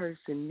that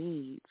person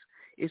needs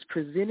is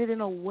presented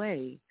in a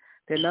way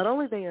that not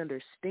only they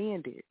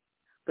understand it,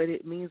 but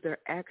it means they're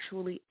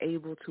actually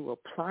able to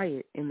apply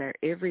it in their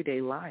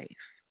everyday life.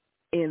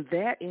 And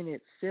that in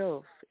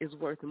itself is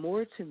worth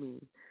more to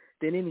me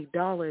than any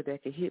dollar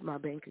that could hit my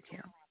bank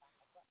account.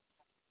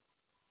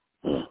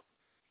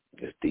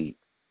 That's deep.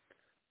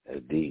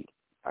 That's deep.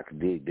 I can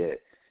dig that.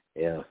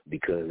 Yeah,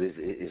 because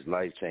it's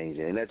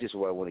life-changing. And that's just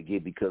what I want to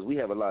get, because we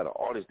have a lot of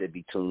artists that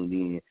be tuned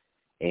in,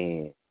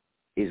 and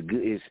it's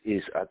good.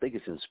 I think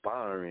it's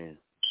inspiring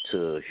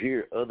to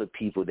hear other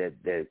people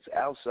that's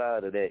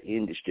outside of that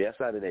industry,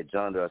 outside of that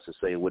genre, I should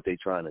say, what they're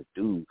trying to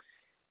do,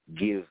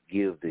 give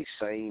the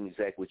same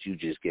exact what you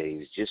just gave.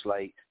 It's just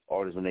like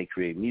artists when they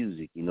create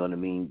music, you know what I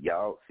mean?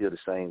 Y'all feel the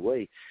same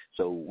way.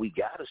 So we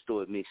got to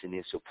start mixing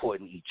and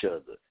supporting each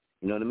other.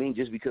 You know what I mean?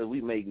 Just because we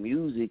make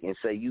music and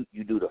say you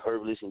do the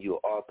herbalist and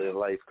you're an author and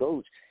life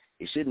coach,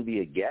 it shouldn't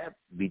be a gap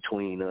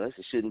between us.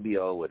 It shouldn't be,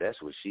 oh, well,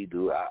 that's what she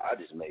do. I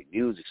just make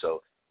music,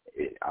 so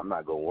I'm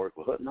not going to work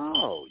with her.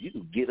 No, you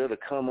can get her to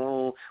come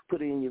on,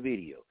 put it in your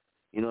video.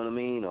 You know what I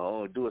mean?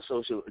 Or do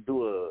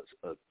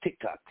a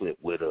TikTok clip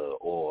with her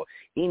or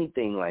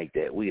anything like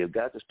that. We have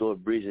got to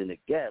start bridging the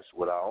gaps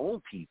with our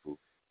own people.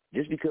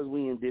 Just because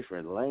we in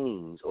different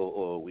lanes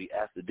or we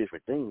after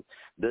different things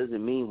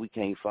doesn't mean we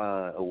can't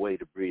find a way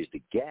to bridge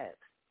the gap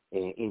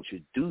and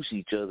introduce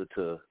each other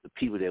to the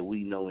people that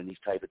we know in these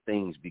type of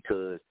things,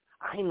 because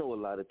I know a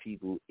lot of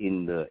people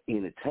in the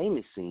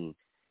entertainment scene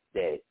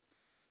that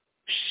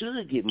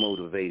should get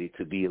motivated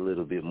to be a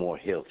little bit more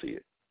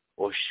healthier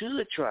or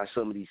should try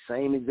some of these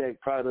same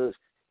exact products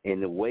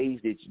and the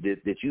ways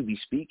that you be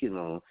speaking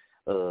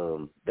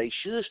on. They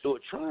should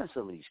start trying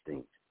some of these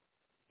things.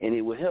 And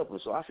it will help them.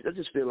 So I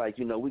just feel like,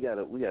 we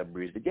gotta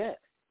bridge the gap.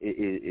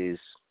 It is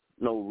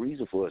no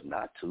reason for us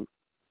not to.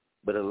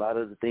 But a lot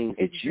of the things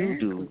that you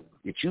do,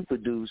 that you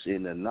produce,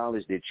 and the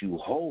knowledge that you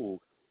hold,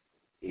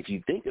 if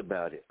you think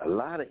about it, a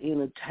lot of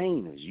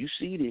entertainers, you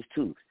see this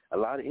too, a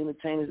lot of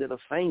entertainers that are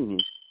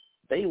famous,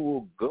 they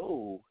will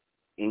go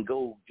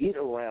get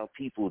around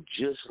people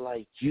just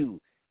like you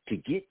to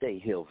get their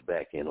health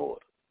back in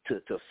order.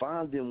 To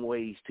find them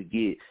ways to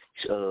get,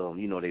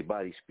 their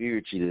body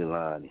spiritually in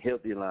line,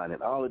 healthy in line,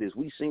 and all of this.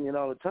 We've seen it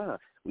all the time.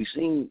 We've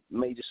seen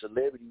major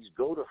celebrities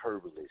go to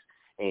herbalists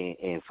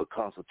and for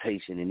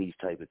consultation and these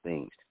type of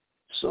things.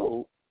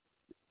 So,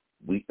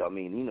 they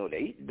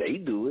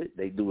do it.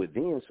 They do it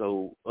then.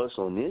 So us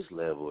on this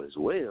level as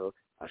well,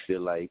 I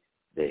feel like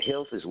that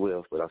health is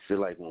wealth, but I feel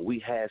like when we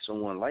have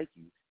someone like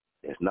you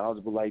that's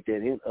knowledgeable like that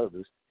and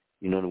others,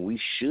 it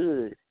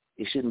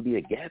shouldn't be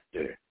a gap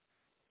there.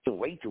 To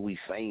wait till we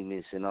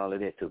famous and all of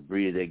that to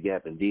bridge that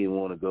gap and then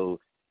want to go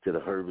to the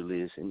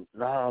herbalist. And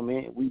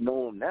man, we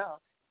know them now.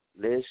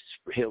 Let's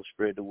help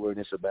spread the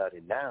wordness about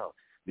it now,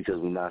 because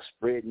we're not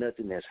spreading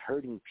nothing that's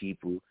hurting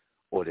people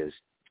or that's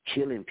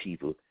killing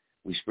people.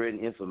 We're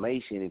spreading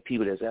information and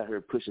people that's out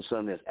here pushing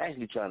something that's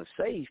actually trying to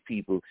save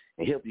people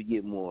and help you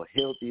get more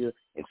healthier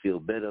and feel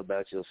better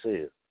about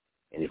yourself.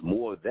 And if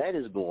more of that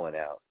is going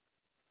out,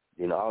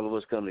 then all of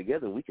us come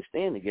together and we can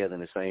stand together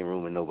in the same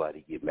room and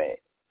nobody get mad.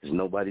 Because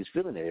nobody's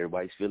feeling that.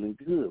 Everybody's feeling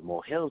good,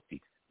 more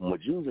healthy, more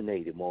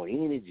rejuvenated, more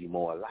energy,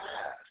 more alive.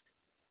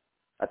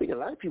 I think a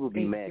lot of people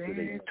be mad because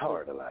they get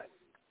tired a lot.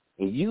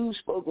 And you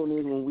spoke on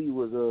it when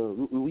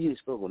we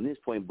spoke on this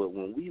point, but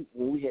when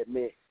we had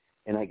met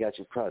and I got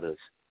your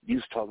products, you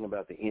was talking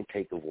about the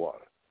intake of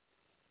water.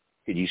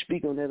 Could you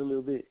speak on that a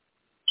little bit?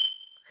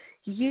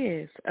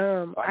 Yes.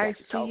 I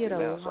see it a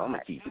lot. So I'm going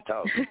to keep it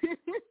talking.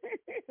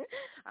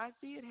 I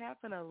see it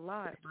happen a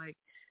lot. Like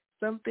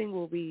something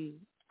will be,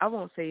 I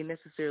won't say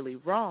necessarily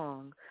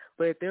wrong,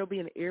 but there'll be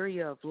an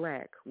area of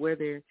lack,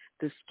 whether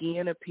the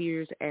skin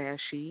appears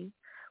ashy,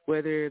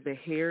 whether the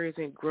hair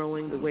isn't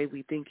growing the way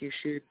we think it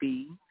should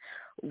be,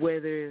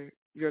 whether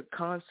your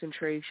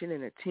concentration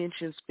and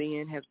attention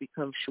span has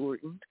become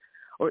shortened,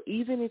 or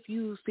even if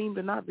you seem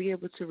to not be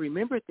able to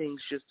remember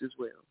things just as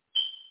well.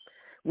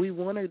 We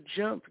want to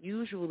jump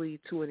usually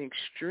to an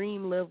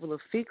extreme level of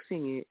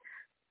fixing it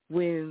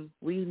when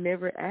we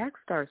never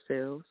asked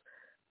ourselves,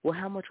 well,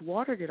 how much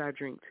water did I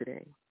drink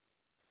today?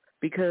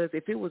 Because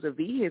if it was a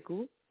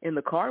vehicle and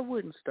the car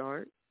wouldn't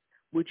start,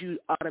 would you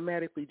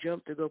automatically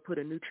jump to go put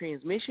a new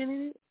transmission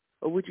in it?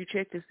 Or would you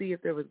check to see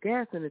if there was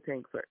gas in the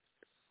tank first?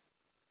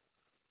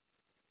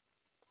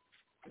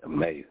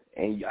 Amazing.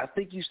 And I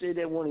think you said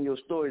that one of your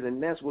stories,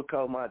 and that's what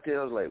caught my attention.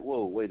 I was like,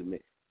 whoa, wait a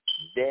minute.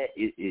 That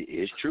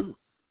is true.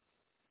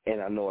 And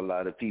I know a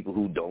lot of people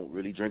who don't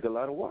really drink a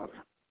lot of water.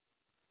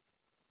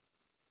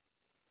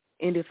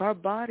 And if our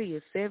body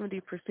is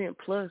 70%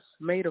 plus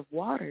made of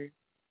water,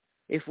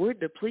 if we're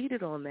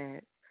depleted on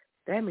that,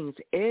 that means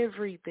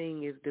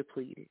everything is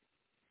depleted.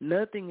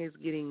 Nothing is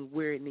getting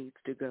where it needs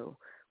to go,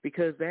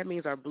 because that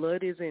means our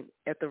blood isn't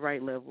at the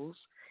right levels.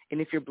 And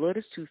if your blood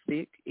is too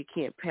thick, it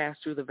can't pass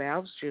through the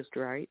valves just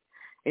right.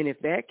 And if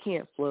that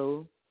can't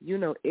flow, you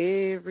know,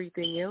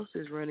 everything else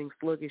is running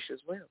sluggish as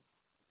well.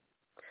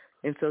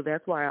 And so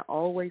that's why I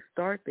always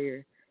start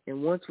there.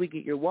 And once we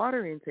get your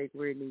water intake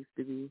where it needs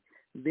to be,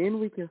 then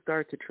we can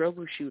start to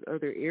troubleshoot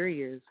other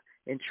areas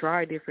and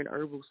try different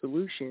herbal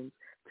solutions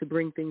to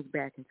bring things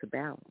back into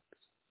balance.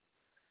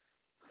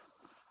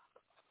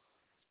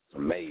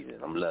 Amazing.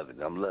 I'm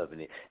loving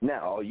it.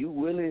 Now, are you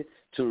willing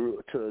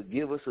to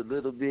give us a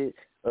little bit?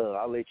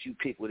 I'll let you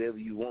pick whatever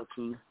you want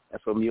to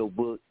from your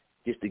book,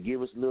 just to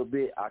give us a little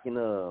bit. I can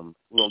we're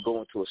gonna go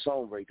into a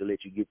song break to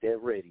let you get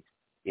that ready,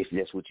 if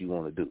that's what you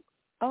want to do.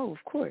 Oh,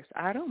 of course.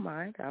 I don't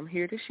mind. I'm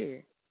here to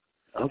share.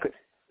 Okay.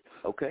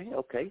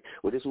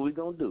 Well, this is what we're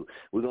going to do.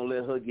 We're going to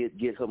let her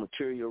get her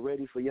material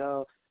ready for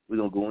y'all. We're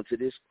going to go into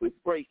this quick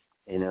break.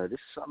 And this is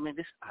something,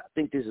 I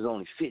think this is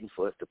only fitting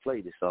for us to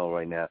play this song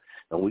right now.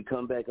 And when we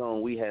come back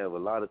on, we have a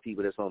lot of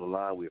people that's on the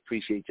line. We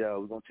appreciate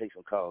y'all. We're going to take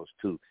some calls,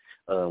 too.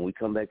 When we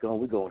come back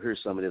on, we're going to hear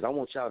some of this. I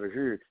want y'all to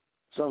hear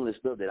some of the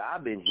stuff that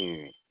I've been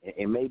hearing.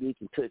 And maybe it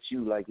can touch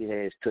you like it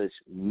has touched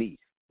me.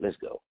 Let's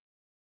go.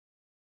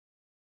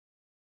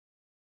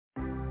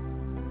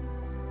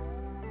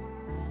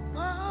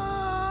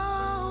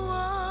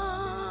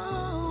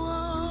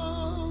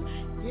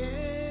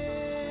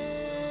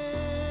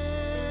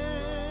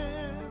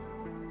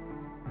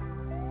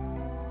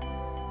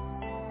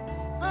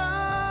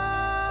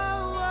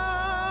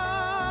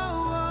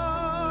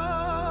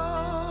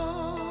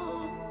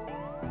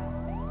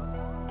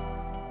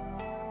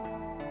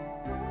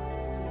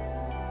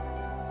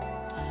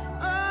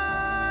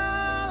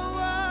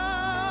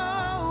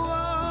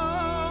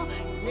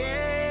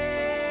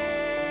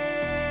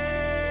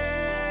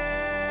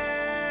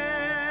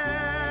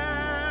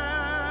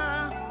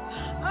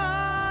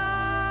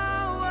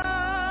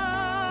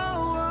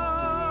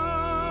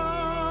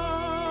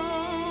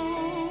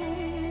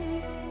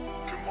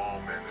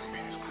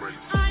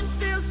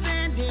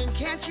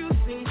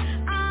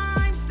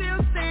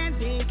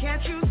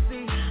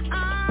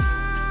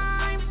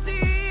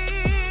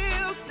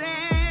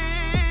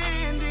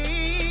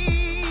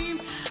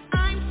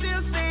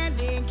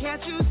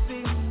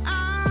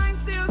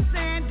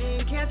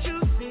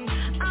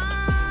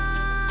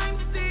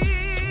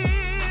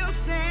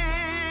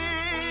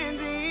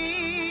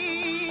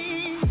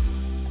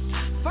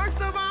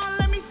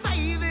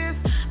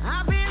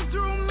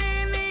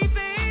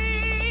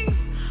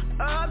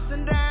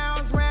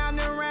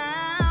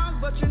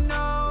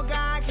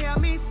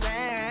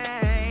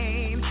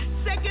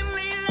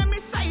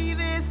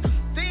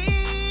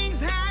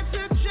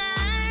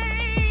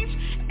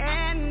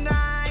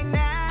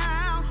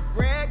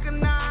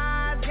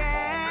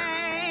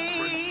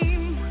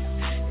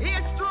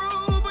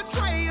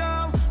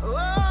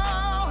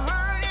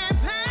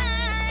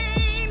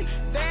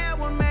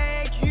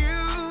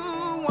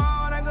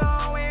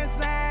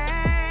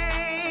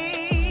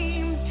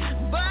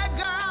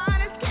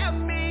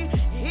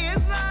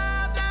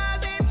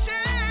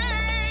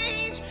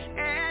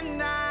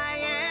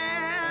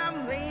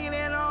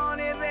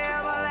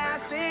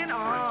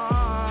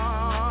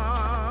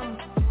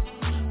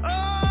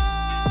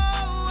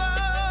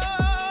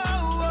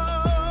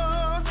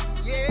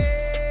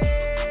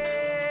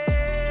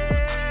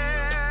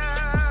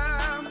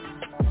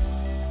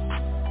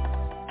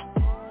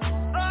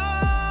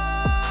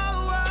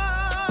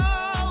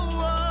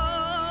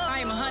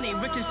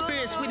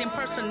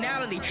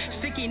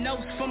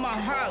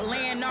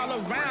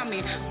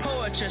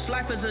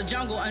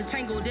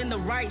 Untangled in the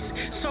rights,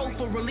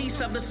 soulful release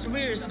of the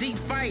spirits, deep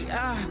fight.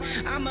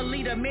 I'm a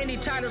leader, many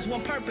titles,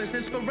 one purpose.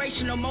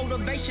 Inspirational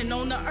motivation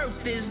on the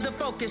earth is the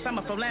focus. I'm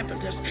a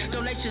philanthropist.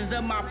 Donations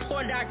of my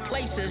poor dark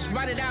places.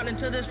 Write it out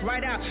into this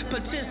write out.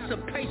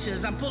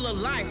 Participations. I'm full of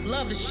life,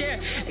 love to share,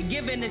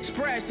 give and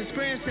express.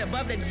 Experience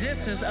above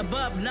existence,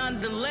 above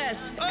nonetheless.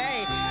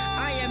 Hey,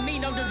 I am me,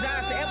 no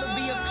desire to ever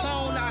be a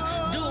clone.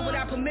 I do it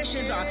without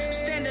permissions or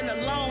standing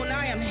alone.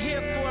 I am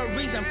here for a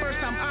reason. First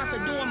I'm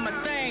author doing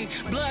my thing.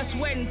 Blood,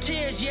 sweat, and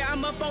tears, yeah,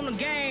 I'm up on the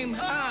game.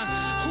 Who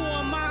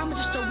am I? I'm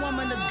just a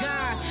woman of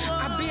God.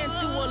 I've been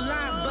through a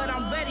lot, but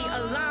I'm ready,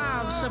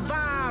 alive,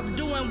 survive,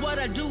 doing what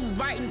I do,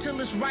 right until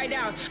it's right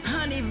out.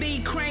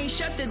 Honeybee crane,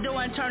 shut the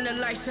door and turn the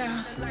lights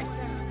out.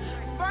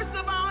 First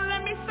of all,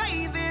 let me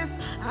say this.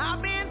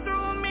 I've been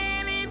through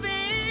many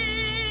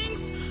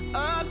things,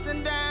 ups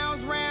and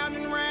downs, round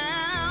and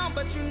round,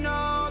 but you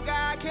know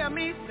God kept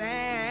me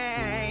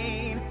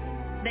sane.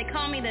 They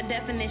call me the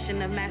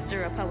definition of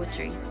master of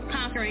poetry.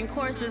 Conquering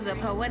courses of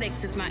poetics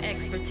is my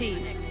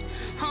expertise.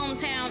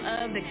 Hometown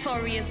of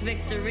victorious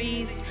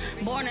victories,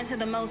 born into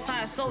the most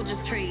high soldier's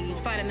trees,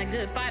 fighting the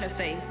good fight of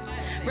faith.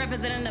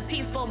 Representing a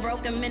peaceful,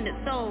 broken, mended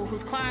soul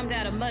who's climbed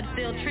out of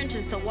mud-filled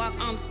trenches to walk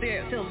on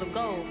spirit fields of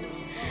gold.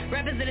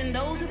 Representing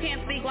those who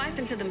can't speak life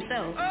into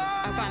themselves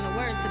or find the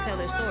words to tell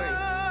their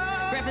stories.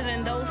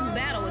 Representing those who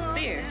battle with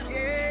fear.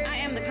 I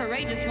am the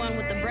courageous one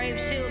with the brave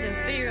shield and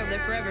fear of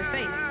the forever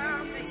faith.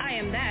 I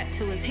am that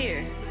who is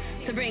here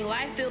to bring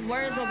life-filled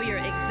words over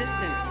your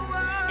existence.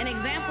 An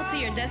example to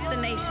your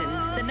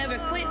destination that never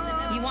quit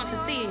you want to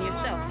see in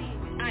yourself.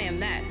 I am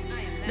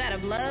that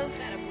of love,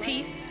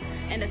 peace,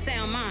 and a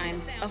sound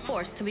mind, a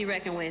force to be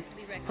reckoned with.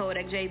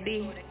 Poetic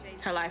JB,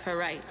 her life, her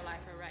right.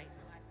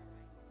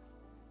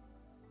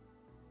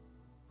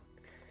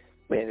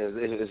 Man,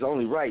 it's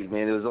only right,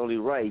 man. It was only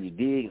right. You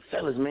dig?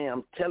 Fellas,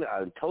 man,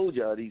 I told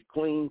y'all, these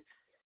queens,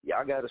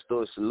 y'all got to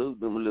start saluting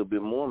them a little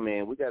bit more,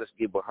 man. We got to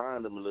get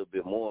behind them a little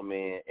bit more,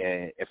 man.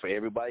 And for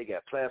everybody,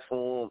 got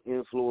platform,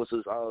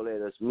 influencers, all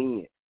that, that's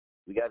men.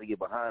 We got to get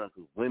behind them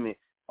because women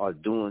are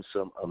doing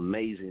some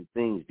amazing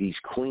things. These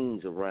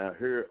queens around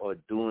here are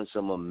doing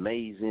some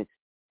amazing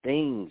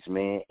things,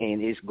 man.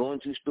 And it's going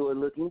to start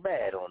looking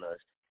bad on us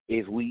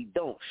if we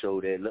don't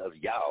show that love.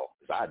 Y'all,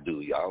 if I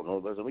do, y'all don't know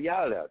about some of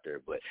y'all out there.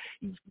 But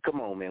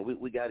come on, man,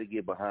 we got to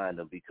get behind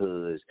them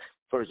because,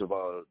 first of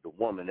all, the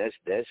woman,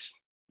 that's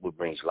what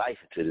brings life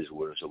into this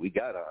world. So we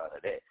got to honor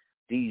that.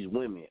 These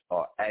women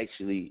are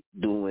actually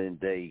doing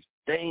their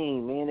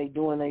thing, man. They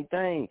doing their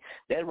thing.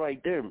 That right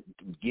there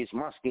gets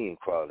my skin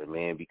crawling,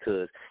 man,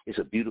 because it's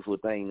a beautiful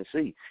thing to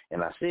see.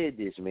 And I said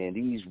this, man,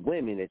 these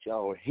women that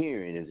y'all are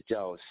hearing and that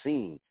y'all are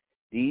seeing,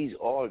 they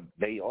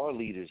are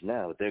leaders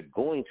now. They're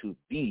going to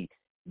be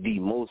the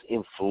most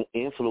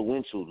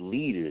influential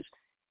leaders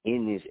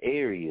in this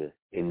area,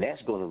 and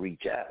that's going to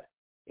reach out.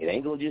 It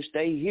ain't going to just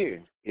stay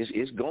here.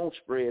 It's going to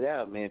spread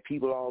out, man.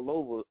 People all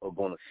over are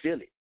going to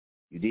feel it.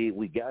 You did.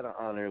 We got to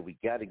honor it. We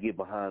got to get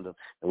behind them,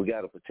 and we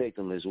got to protect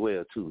them as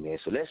well, too, man.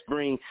 So let's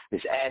bring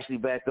Miss Ashley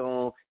back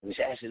on. Miss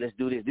Ashley, let's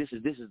do this.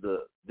 This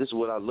is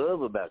what I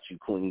love about you,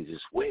 queens,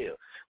 as well.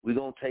 We're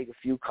going to take a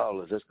few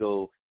callers. Let's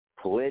go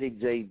Poetic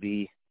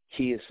JB,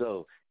 Kia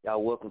So.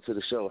 Y'all welcome to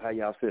the show. How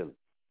y'all feeling?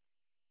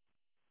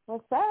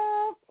 What's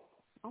up?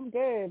 I'm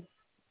good.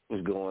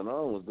 What's going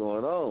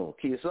on?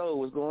 Kia So,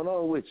 what's going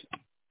on with you?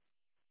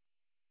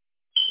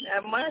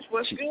 Not much.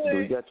 What's good?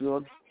 We got you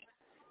on?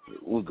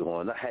 We're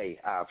going. Hey,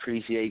 I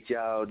appreciate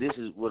y'all. This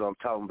is what I'm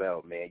talking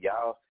about, man.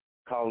 Y'all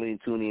call in,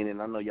 tune in,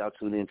 and I know y'all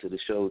tune into the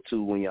show,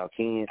 too, when y'all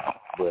can.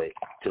 But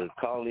to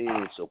call in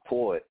and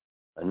support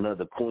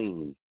another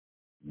queen,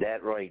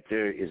 that right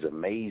there is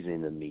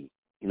amazing to me.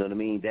 You know what I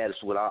mean?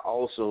 That's what I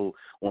also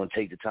want to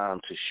take the time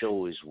to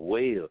show as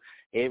well.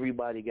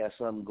 Everybody got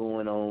something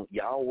going on.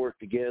 Y'all work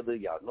together.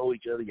 Y'all know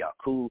each other. Y'all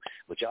cool.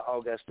 But y'all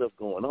all got stuff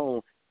going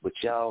on. But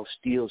y'all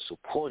still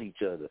support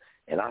each other.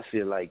 And I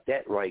feel like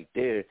that right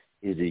there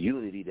is the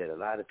unity that a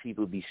lot of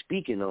people be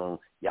speaking on.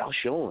 Y'all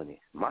showing it.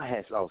 My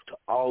hat's off to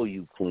all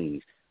you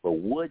queens. But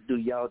what do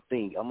y'all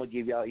think? I'm going to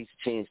give y'all each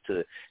a chance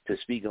to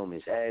speak on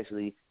Miss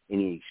Ashley,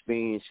 any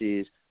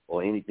experiences,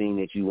 or anything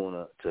that you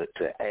want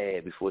to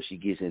add before she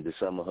gets into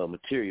some of her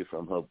material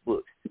from her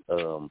book.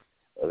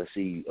 Let's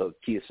see,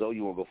 Kia So,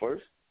 you want to go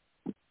first?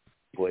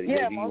 Boy,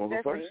 yeah, you want to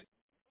go first?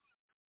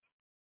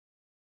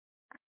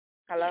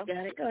 Hello?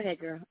 Got it. Go ahead,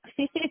 girl.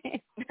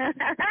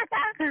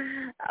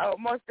 Oh,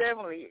 most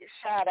definitely.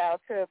 Shout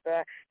out to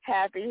the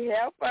happy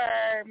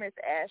helper, Miss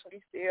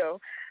Ashley Steele.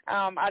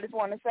 I just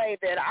want to say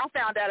that I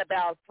found out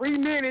about 3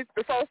 minutes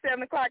before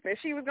 7 o'clock that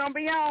she was going to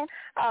be on.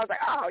 I was like,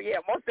 oh, yeah,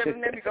 most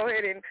definitely let me go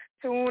ahead and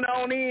tune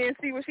on in and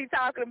see what she's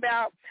talking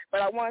about.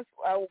 But I want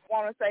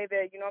to say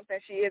that, you know what I'm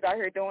saying, she is out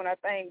here doing her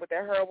thing with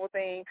that herbal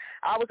thing.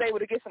 I was able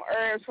to get some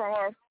herbs from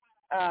her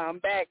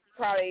back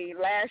probably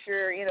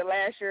end of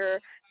last year,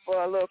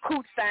 for a little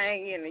cooch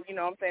thing, and you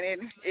know what I'm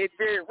saying, it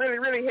really,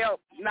 really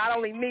helped not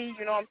only me,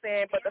 you know what I'm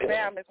saying, but the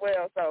family as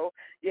well. So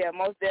yeah,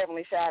 most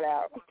definitely shout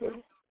out.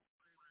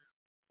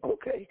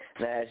 Okay.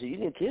 Now, so you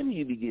didn't tell me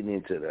you be getting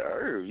into the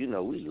herbs. You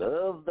know, we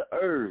love the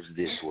herbs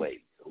this way.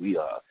 We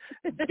are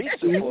big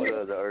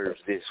supporter of the herbs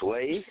this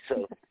way.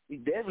 So we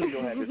definitely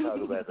don't have to talk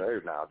about the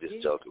herbs. Now, I'm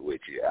just joking with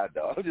you. I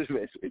know. I'm just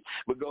messing with you.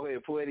 But go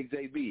ahead, Poetic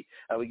JB.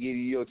 I will give you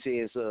your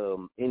chance.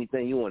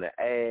 Anything you want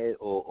to add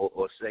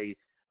or say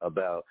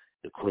about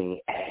the Queen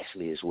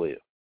Ashley as well?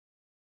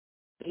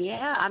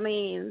 Yeah, I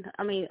mean,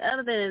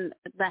 other than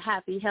the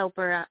happy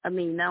helper,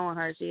 knowing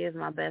her, she is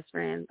my best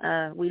friend.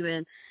 We've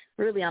been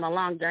really on a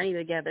long journey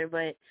together,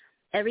 but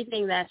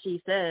everything that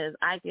she says,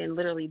 I can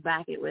literally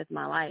back it with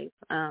my life.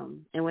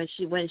 And when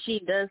she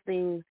does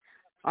things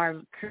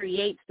or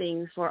creates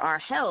things for our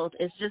health.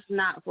 It's just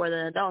not for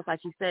the adults.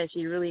 Like you said,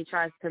 she really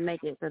tries to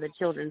make it for the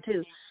children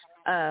too.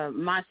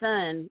 My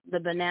son, the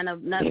banana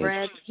nut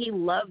bread, he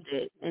loved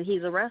it, and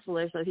he's a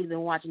wrestler, so he's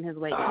been watching his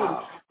weight too.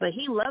 But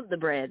he loved the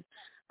bread.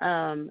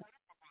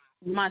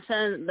 My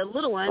son, the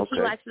little one,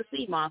 he likes the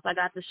sea moss. I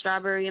got the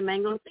strawberry and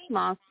mango sea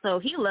moss, so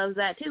he loves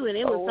that too. And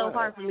it was so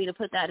hard for me to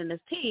put that in his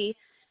tea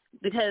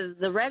because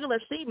the regular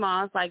sea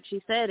moss, like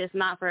she said, it's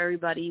not for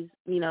everybody's,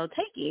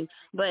 taking,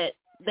 but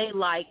they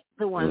like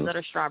the ones that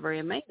are strawberry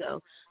and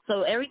mango.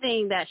 So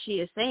everything that she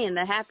is saying,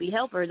 the happy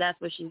helper, that's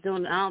what she's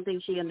doing. I don't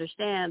think she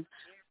understands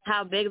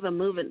how big of a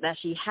movement that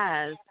she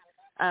has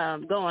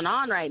going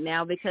on right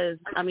now because,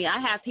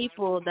 I have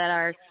people that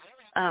are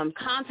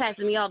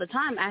contacting me all the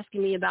time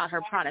asking me about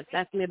her products,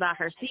 asking me about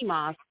her sea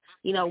moss.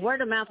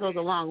 Word of mouth goes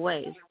a long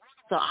ways.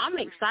 So I'm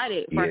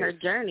excited for her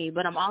journey,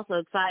 but I'm also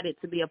excited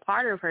to be a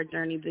part of her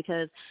journey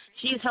because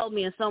she's helped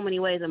me in so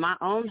many ways in my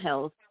own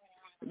health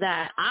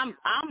that I'm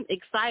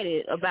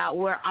excited about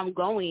where I'm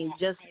going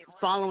just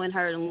following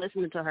her and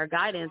listening to her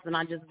guidance. And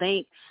I just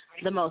thank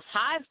the Most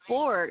High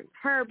for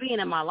her being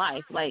in my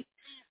life. Like,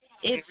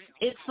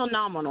 it's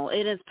phenomenal.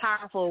 It is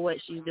powerful what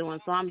she's doing.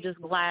 So I'm just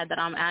glad that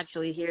I'm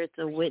actually here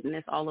to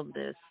witness all of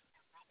this.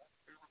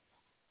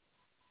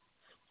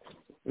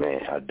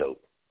 Man, how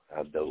dope.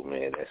 How dope,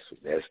 man.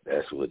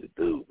 That's what it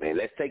do, man.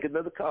 Let's take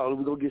another call.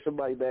 We're going to get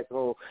somebody back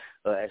on.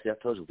 Actually, I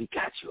told you, we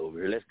got you over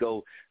here. Let's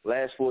go.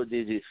 Last 4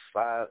 digits,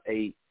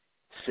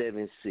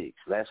 5876.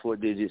 Last 4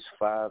 digits,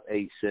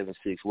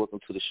 5876.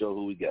 Welcome to the show.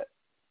 Who we got?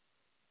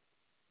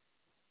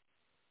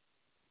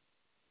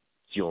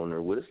 You on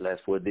there with us?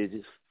 Last 4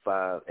 digits,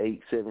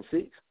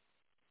 5876.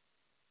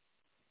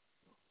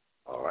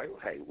 All right. Well,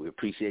 hey, we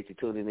appreciate you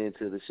tuning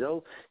into the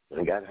show. You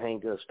ain't got to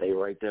hang up. Stay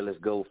right there. Let's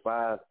go.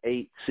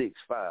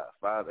 5865.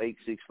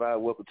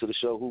 5865. Welcome to the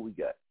show. Who we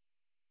got?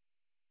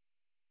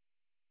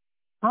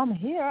 I'm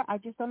here. I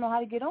just don't know how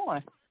to get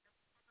on.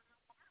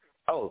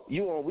 Oh,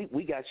 you on?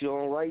 We got you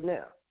on right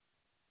now.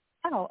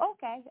 Oh,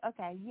 okay.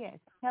 Okay. Yes.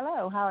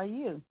 Hello. How are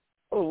you?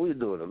 Oh, we're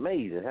doing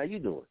amazing. How you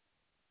doing?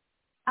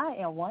 I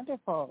am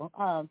wonderful.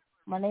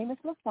 My name is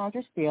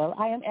Lysandra Steele.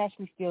 I am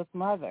Ashley Steele's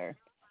mother.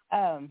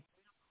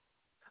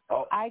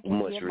 I can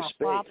much give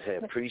respect. My props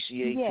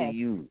appreciate yes. to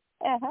you.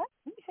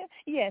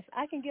 Yes,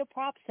 I can give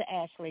props to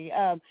Ashley.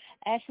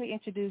 Ashley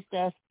introduced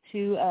us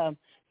to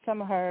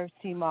some of her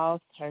sea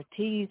moss. Her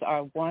teas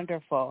are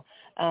wonderful.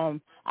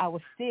 I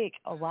was sick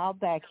a while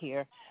back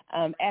here.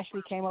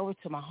 Ashley came over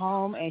to my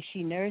home, and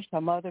she nursed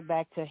her mother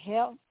back to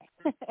health.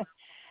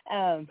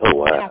 Oh,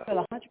 wow. And I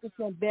feel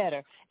 100%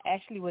 better.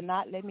 Ashley would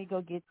not let me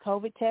go get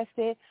COVID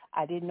tested.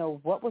 I didn't know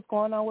what was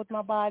going on with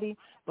my body.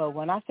 But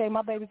when I say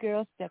my baby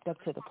girl stepped up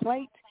to the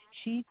plate,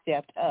 she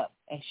stepped up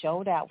and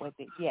showed out with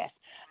it, yes.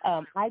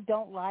 I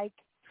don't like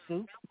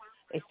soup.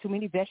 It's too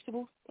many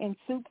vegetables in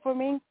soup for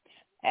me.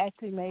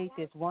 Ashley made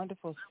this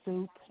wonderful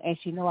soup, and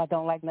she know I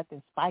don't like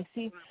nothing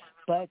spicy,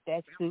 but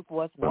that soup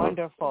was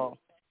wonderful.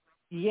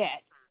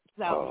 Yes.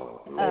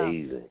 So,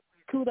 amazing.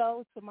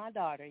 Kudos to my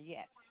daughter,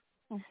 yes.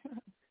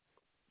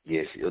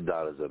 Yes, your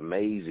daughter's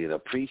amazing.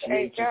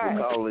 Appreciate you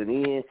for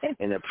calling in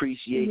and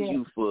appreciate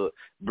you for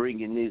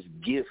bringing this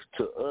gift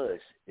to us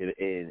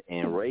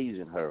and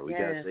raising her. We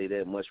got to say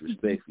that much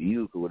respect for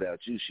you, because without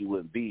you, she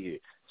wouldn't be here.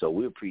 So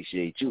we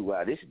appreciate you.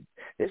 Wow, this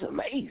is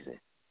amazing.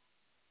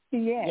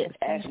 Yes.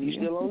 Ashley, you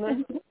still on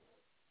there?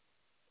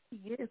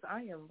 Yes,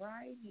 I am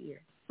right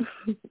here.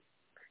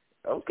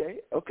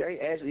 Okay.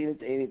 Ashley,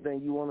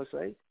 anything you want to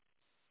say?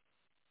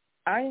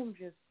 I am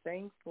just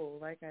thankful,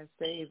 like I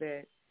say,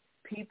 that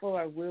people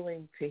are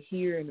willing to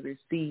hear and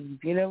receive.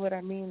 You know what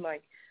I mean?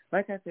 Like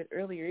I said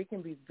earlier, it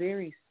can be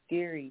very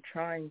scary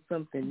trying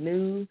something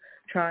new,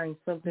 trying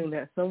something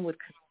that some would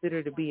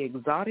consider to be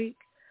exotic.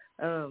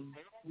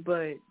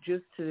 But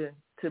just to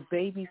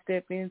baby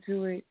step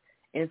into it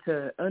and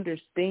to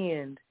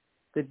understand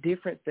the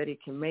difference that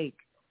it can make,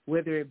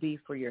 whether it be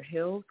for your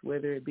health,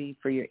 whether it be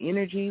for your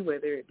energy,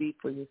 whether it be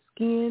for your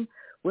skin,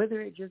 whether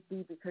it just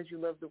be because you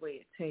love the way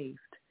it tastes,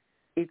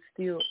 it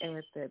still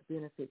adds that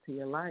benefit to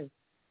your life.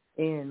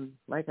 And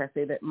like I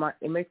say, it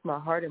makes my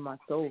heart and my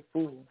soul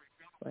full.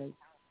 Like,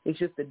 it's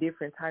just a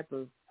different type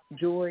of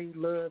joy,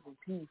 love, and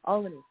peace,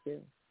 all in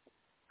itself.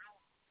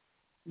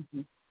 I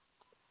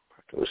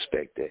can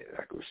respect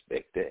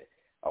that.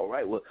 All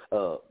right. Well,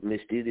 Miss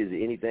Steele, is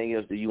there anything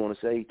else that you want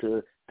to say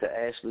to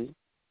Ashley?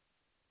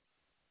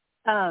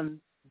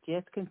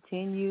 Just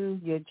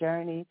continue your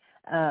journey.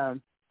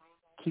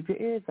 Keep your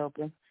ears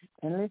open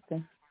and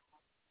listen.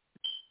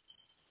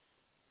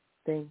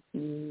 Thank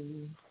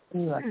you.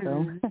 You're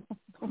welcome.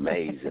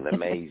 Amazing.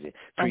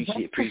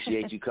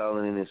 Appreciate you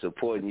calling in and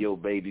supporting your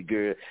baby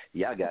girl.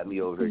 Y'all got me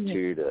over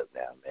here teared up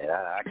now, man.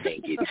 I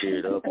can't get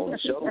teared up on the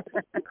show,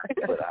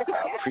 but I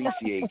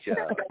appreciate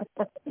y'all.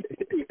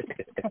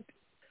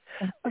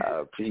 I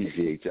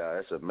appreciate y'all.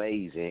 That's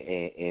amazing,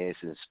 and it's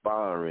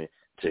inspiring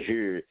to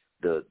hear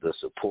the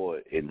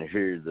support and to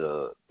hear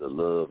the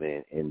love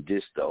and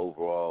just the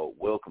overall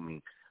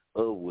welcoming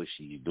of what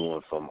she's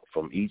doing from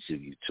each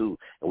of you too.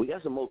 And we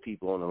got some more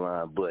people on the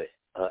line, but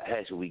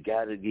Ashley, we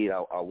got to get.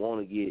 I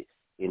want to get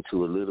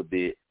into a little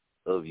bit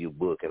of your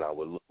book, and I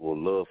will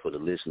love for the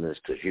listeners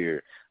to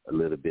hear a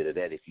little bit of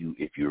that if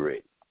you're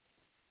ready.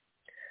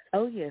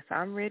 Oh yes,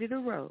 I'm ready to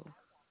roll.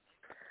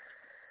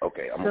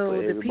 Okay, I'm gonna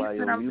put everybody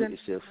on mute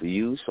except for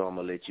you, so I'm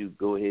gonna let you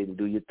go ahead and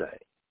do your thing.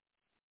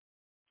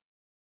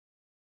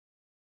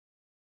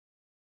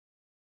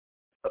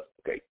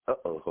 Okay.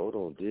 Hold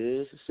on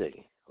just a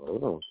second.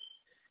 Hold on.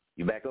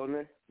 You back on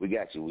there? We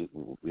got you.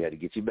 We had to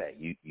get you back.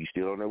 You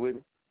still on there with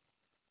me?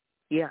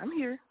 Yeah, I'm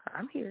here.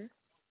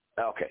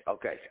 Okay.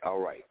 All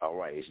right.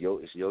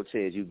 It's your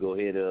chance. You go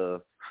ahead.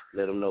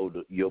 Let them know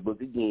your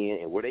book again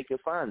and where they can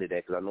find it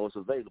at, because I know it's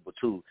available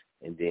too.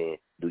 And then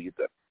do your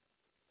thing.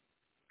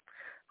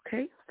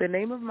 Okay. The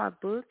name of my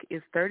book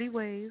is 30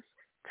 Ways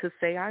to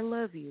Say I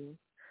Love You.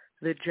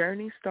 The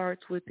Journey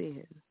Starts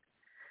Within.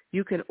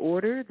 You can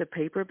order the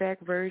paperback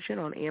version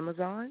on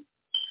Amazon,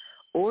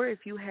 or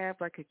if you have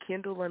like a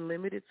Kindle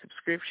Unlimited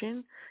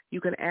subscription,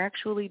 you can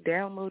actually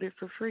download it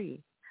for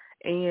free.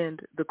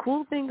 And the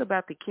cool thing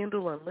about the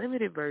Kindle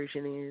Unlimited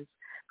version is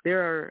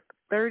there are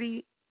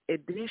 30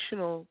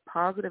 additional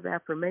positive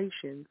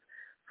affirmations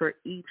for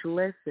each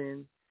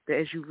lesson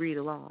as you read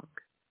along.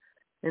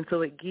 And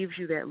so it gives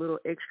you that little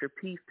extra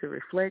piece to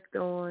reflect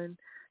on,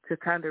 to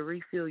kind of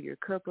refill your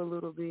cup a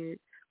little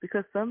bit,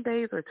 because some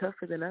days are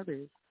tougher than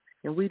others.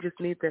 And we just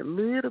need that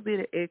little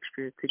bit of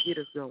extra to get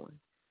us going.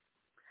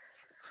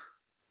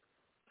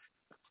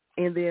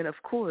 And then,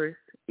 of course,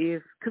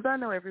 because I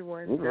know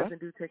everyone doesn't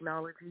do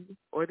technology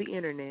or the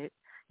internet,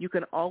 you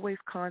can always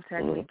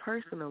contact me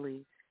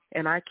personally,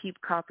 and I keep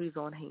copies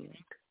on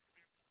hand.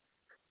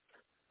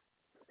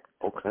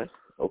 Okay.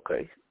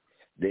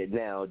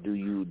 Now, do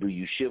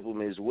you ship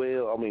them as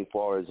well? I mean,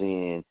 far as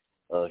in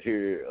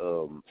here,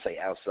 say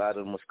outside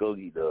of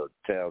Muskogee, the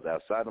towns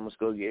outside of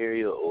Muskogee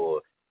area,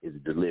 or is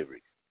it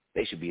delivery?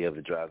 They should be able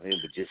to drive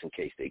in, but just in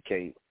case they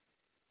can't,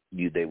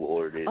 they will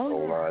order it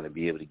online and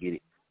be able to get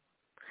it.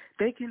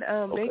 They can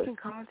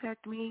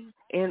contact me,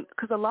 and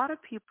because a lot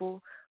of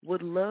people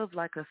would love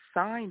like a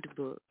signed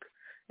book,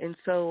 and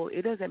so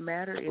it doesn't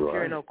matter if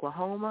you're in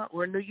Oklahoma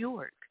or New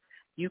York.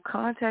 You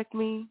contact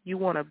me, you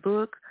want a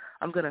book,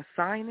 I'm going to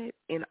sign it,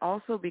 and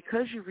also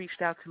because you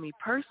reached out to me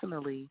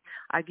personally,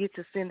 I get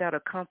to send out a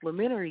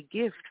complimentary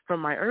gift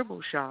from my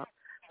herbal shop,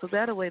 so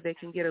that way they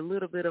can get a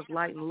little bit of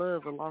light and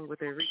love along with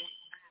their reading.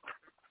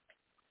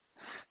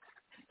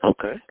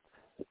 Okay.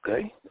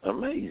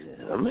 Amazing.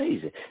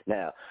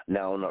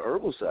 Now on the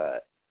herbal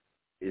side,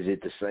 is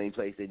it the same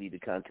place they need to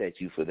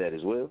contact you for that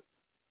as well?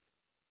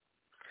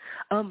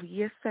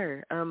 Yes,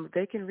 sir.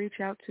 They can reach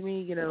out to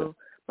me.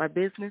 My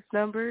business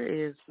number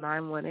is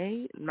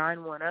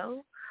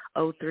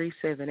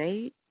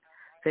 918-910-0378.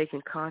 They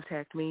can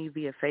contact me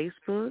via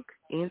Facebook,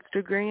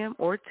 Instagram,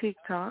 or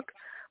TikTok.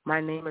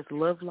 My name is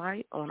Love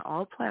Light on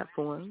all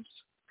platforms.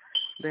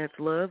 That's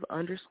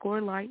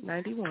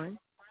love_light91.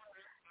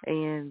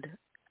 And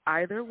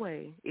either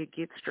way, it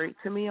gets straight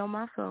to me on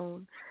my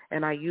phone,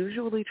 and I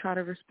usually try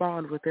to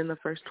respond within the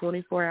first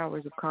 24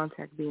 hours of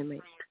contact being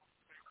made.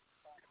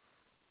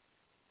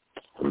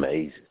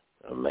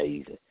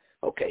 Amazing.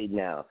 Okay,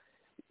 now,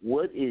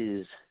 what's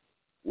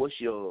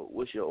your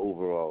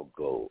overall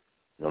goal?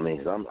 You know what I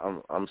mean?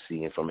 'Cause I'm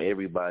seeing from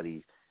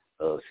everybody's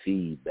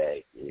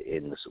feedback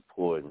and the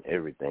support and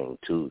everything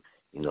too.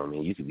 You know what I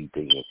mean? You could be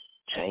thinking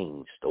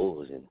change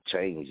stores and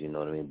change. You know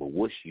what I mean? But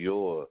what's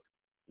your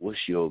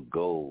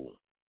goal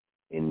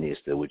in this,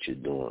 that what you're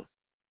doing?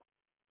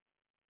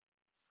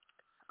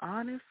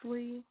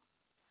 Honestly,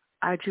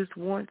 I just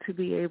want to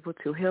be able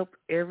to help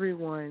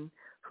everyone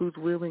who's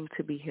willing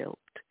to be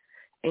helped.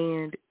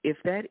 And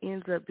if that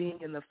ends up being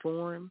in the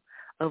form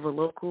of a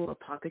local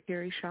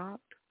apothecary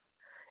shop,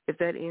 if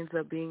that ends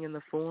up being in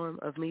the form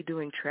of me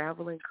doing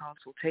traveling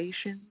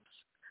consultations,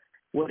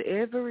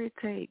 whatever it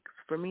takes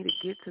for me to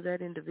get to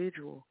that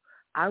individual,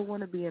 I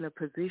want to be in a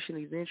position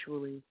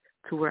eventually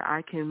to where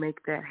I can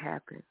make that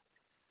happen.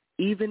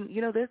 Even,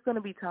 there's going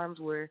to be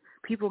times where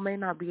people may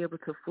not be able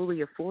to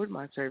fully afford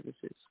my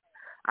services.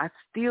 I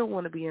still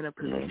want to be in a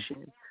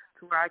position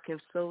to where I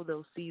can sow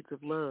those seeds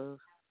of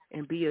love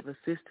and be of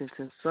assistance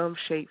in some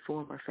shape,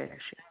 form, or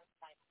fashion.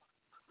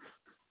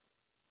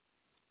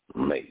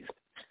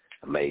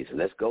 Amazing.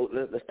 Let's go.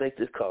 Let's take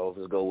this call.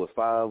 Let's go with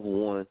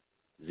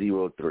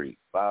 5103.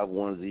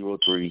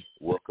 5103.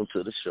 Welcome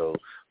to the show.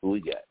 Who we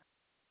got?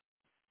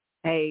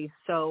 Hey,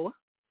 so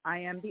I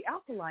am the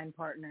Alkaline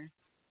partner.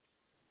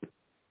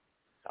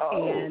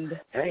 Oh,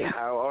 and hey,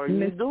 how are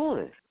you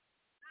doing?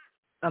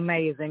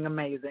 Amazing.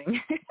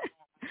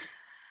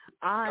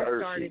 I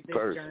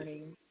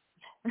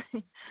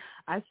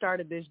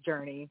started this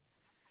journey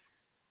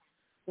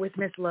with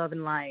Miss Love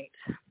and Light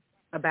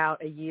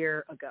about a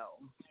year ago,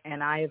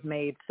 and I have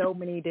made so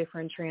many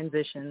different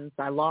transitions.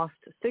 I lost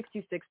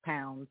 66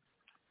 pounds,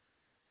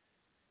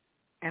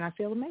 and I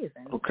feel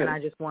amazing. Okay. And I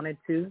just wanted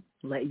to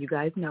let you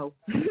guys know.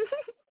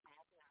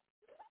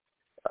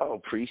 Oh,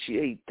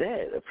 appreciate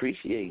that.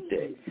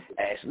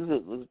 Ashley,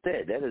 look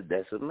at that.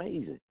 That's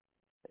amazing.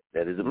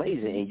 That is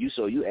amazing. And you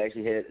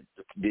actually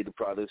did the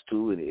products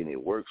too, and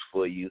it works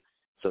for you.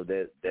 So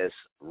that's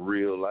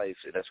real life,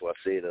 and that's why I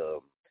said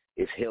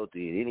it's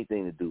healthy, and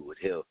anything to do with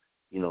health,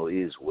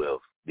 is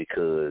wealth,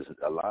 because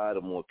a lot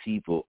of more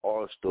people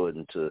are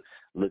starting to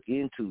look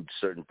into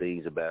certain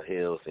things about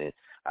health, and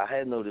I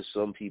had noticed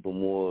some people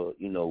more,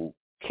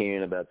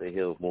 caring about their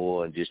health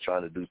more and just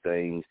trying to do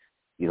things,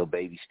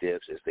 baby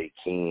steps as they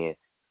can.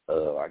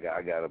 I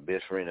got a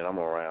best friend that I'm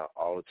around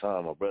all the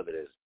time, my brother,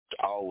 that's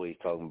always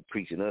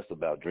preaching us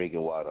about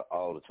drinking water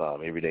all the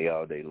time, every day,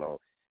 all day long.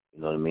 You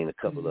know what I mean? A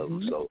couple of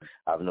them. So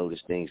I've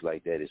noticed things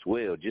like that as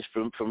well, just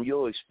from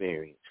your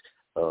experience.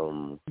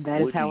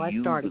 That is how I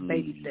started,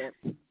 baby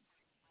steps.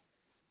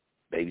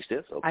 Baby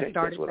steps? Okay,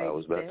 that's what I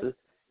was about to.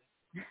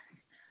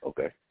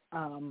 Okay.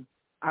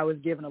 I was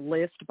given a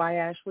list by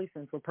Ashley,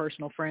 since we're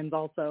personal friends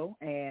also,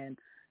 and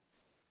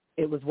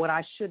it was what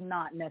I should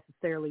not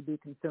necessarily be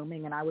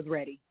consuming, and I was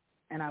ready.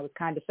 And I was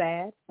kind of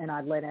sad, and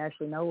I'd let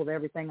Ashley know of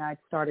everything I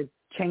started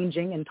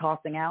changing and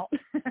tossing out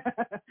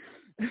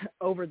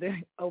over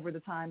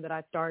the time that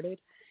I started.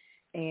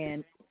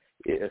 And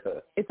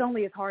it's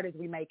only as hard as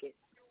we make it,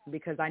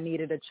 because I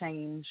needed a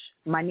change.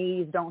 My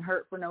knees don't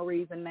hurt for no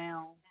reason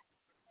now.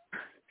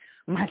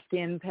 My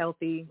skin's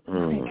healthy.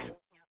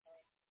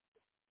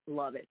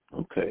 Love it.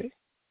 Okay.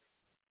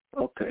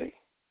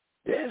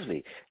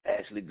 Definitely.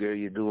 Ashley, girl,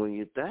 you're doing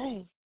your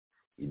thing.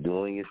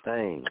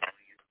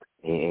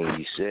 And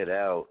you set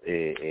out,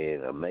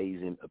 and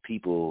amazing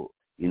people,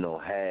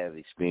 have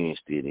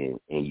experienced it,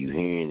 and you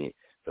hearing it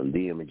from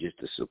them, and just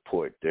the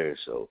support there.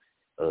 So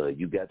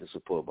you got the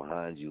support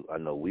behind you. I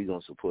know we're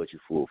going to support you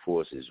full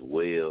force as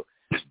well.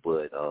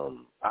 But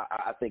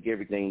I think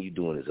everything you're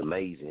doing is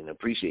amazing. I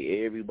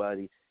appreciate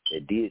everybody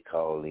that did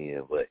call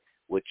in. But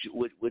with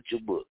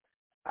your book,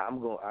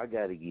 I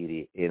gotta get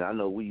it, and I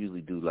know we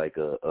usually do like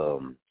a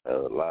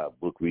live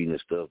book reading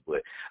and stuff,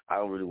 but I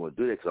don't really want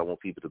to do that because I want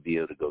people to be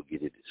able to go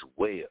get it as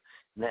well.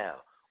 Now,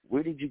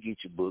 where did you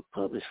get your book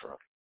published from?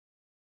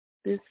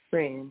 This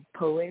friend,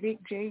 Poetic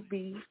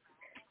JB,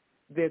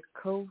 the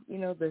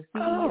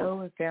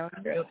CEO and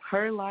founder of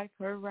Her Life,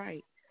 Her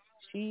Right.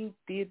 She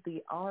did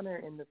the honor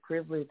and the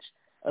privilege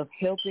of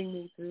helping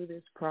me through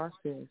this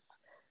process,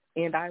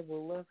 and I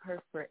will love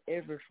her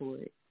forever for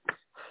it.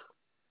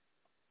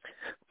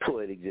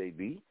 Poetic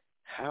JB,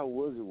 how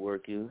was it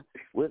working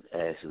with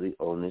Ashley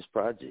on this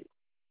project?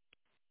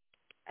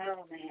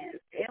 Oh, man,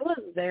 it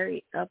was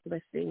very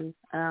uplifting.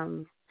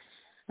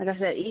 Like I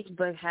said, each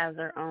book has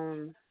their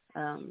own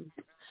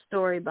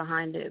story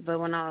behind it, but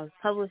when I was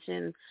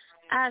publishing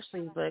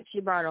Ashley's book,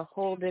 she brought a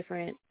whole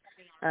different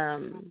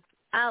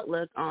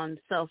outlook on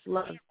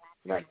self-love.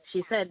 Like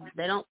she said,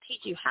 they don't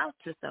teach you how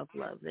to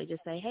self-love. They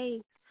just say,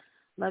 hey,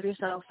 love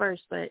yourself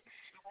first, but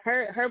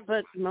her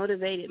book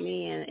motivated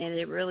me, and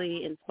it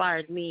really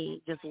inspired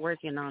me just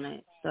working on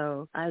it.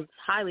 So I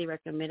highly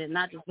recommend it,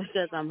 not just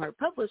because I'm her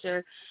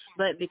publisher,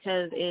 but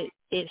because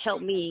it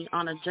helped me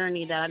on a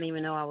journey that I didn't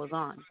even know I was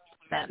on,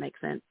 if that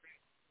makes sense.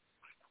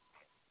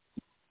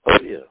 Oh,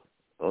 yeah,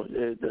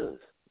 it does.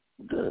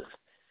 It does.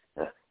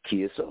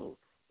 Kia, so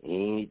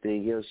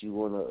anything else you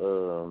want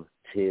to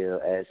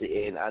tell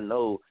Ashley? And I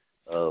know,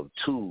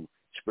 too,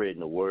 spreading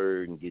the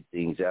word and get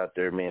things out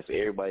there, man, for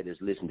everybody that's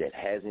listening that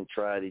hasn't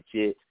tried it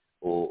yet,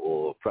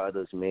 or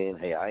products, man,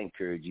 hey, I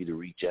encourage you to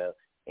reach out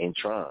and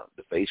try them.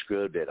 The face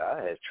scrub that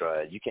I have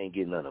tried, you can't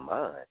get none of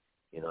mine.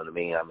 You know what I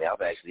mean?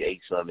 I've actually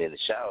ate some in the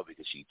shower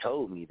because she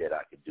told me that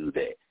I could do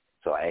that.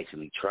 So I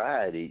actually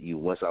tried it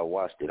once I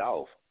washed it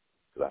off,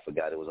 because I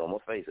forgot it was on my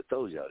face. I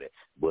told y'all that.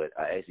 But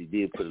I actually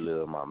did put a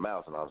little in my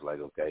mouth, and I was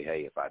like, okay,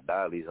 hey, if I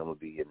die these, I'm going to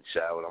be in the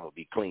shower, and I'm going to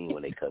be clean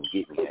when they come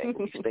get me. I ain't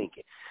going to be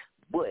stinking.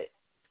 But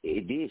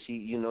it did.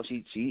 She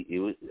it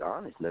was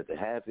honest. Nothing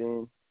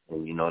happened.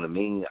 And you know what I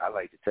mean? I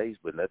like the taste,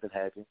 but nothing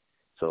happened.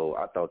 So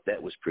I thought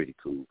that was pretty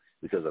cool,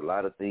 because a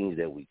lot of things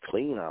that we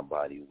clean our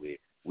body with,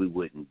 we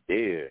wouldn't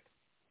dare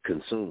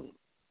consume.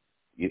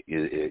 You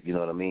know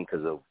what I mean?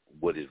 Because of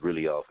what is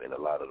really off in a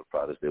lot of the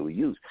products that we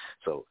use.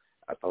 So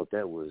I thought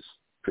that was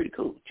pretty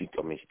cool. She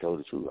told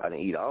the truth. I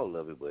didn't eat all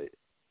of it, but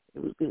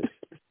it was good.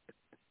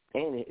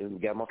 And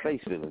it got my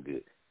face feeling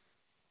good.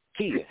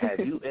 Kia, have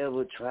you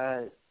ever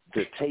tried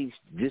to taste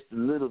just a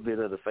little bit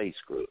of the face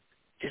scrub?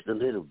 Just a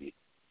little bit.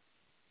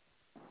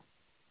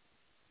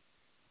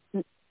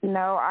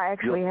 No, I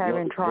actually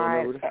haven't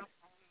tried.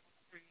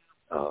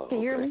 Can you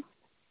hear me?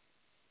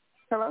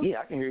 Hello?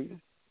 Yeah, I can hear you.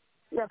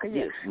 Yeah,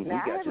 yes,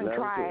 now, I haven't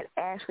tried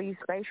Ashley's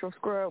facial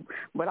scrub,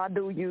 but I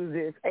do use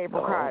this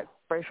apricot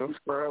facial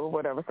scrub or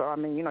whatever. So, I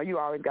mean, you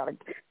always gotta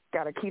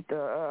keep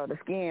the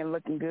skin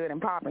looking good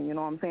and popping, you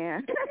know what I'm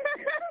saying?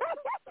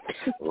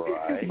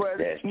 Right. But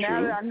that's now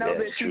true. that I know that's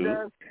that she true.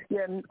 does,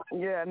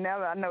 now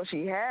that I know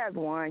she has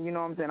one, you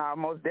know what I'm saying, I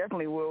most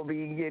definitely will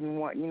be getting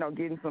one,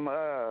 getting some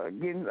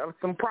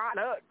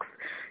products,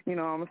 you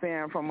know what I'm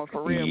saying, from her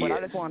for real. Yes. But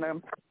I just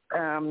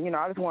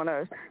want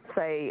to,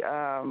 say,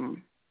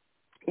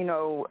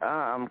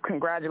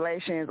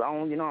 congratulations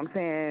on, you know what I'm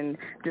saying,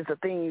 just the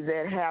things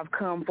that have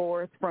come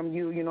forth from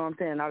you, you know what I'm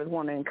saying. I just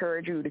want to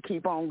encourage you to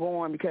keep on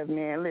going because,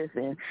 man,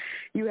 listen,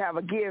 you have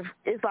a gift.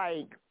 It's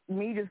like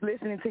me just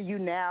listening to you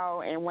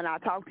now, and when I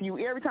talk to you,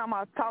 every time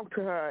I talk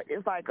to her,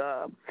 it's like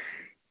a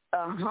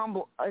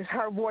humble.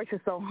 Her voice is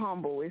so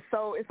humble.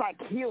 It's like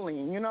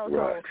healing, you know.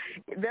 Right.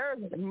 So there's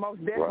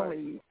most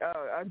definitely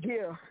a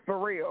gift for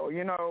real,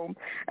 you know.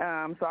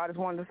 So I just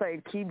wanted to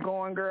say, keep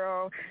going,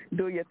 girl.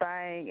 Do your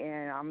thing,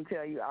 and I'm gonna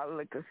tell you, I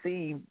look to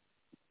see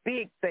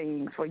big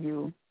things for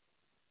you.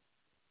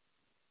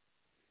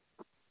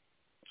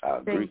 I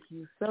agree. Thank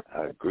you so.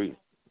 I agree.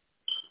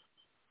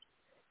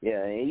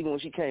 Yeah, and even when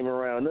she came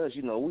around us,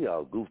 you know, we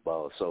all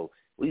goofballs, so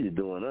we was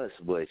doing us,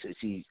 but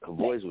her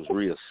voice was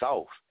real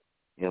soft.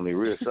 You know what I mean,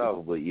 real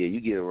soft. But yeah, you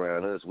get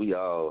around us, we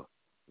all,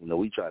 you know,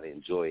 we try to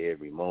enjoy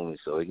every moment,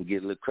 so it can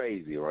get a little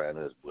crazy around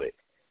us. But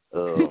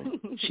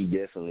she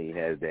definitely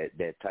has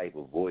that type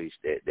of voice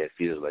that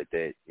feels like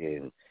that,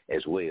 and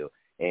as well.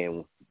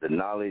 And the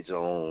knowledge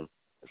on,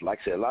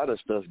 like I said, a lot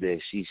of stuff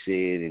that she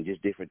said and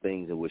just different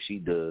things and what she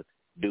do,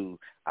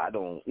 I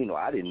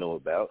didn't know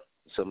about.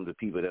 Some of the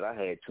people that I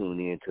had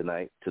tuned in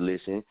tonight to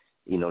listen,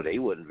 you know, they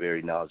wasn't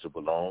very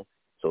knowledgeable on.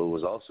 So it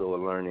was also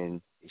a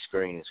learning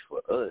experience for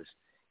us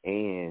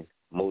and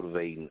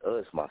motivating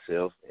us,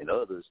 myself, and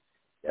others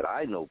that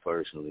I know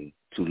personally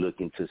to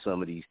look into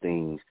some of these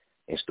things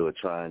and start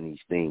trying these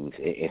things.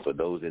 And for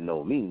those that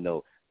know me,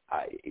 know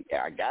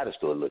I got to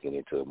start looking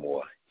into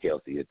more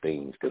healthier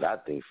things because I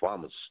think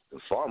the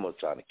farmers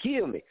trying to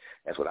kill me.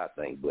 That's what I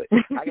think. But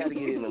I got to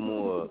get into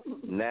more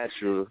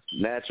natural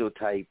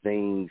type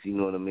things, you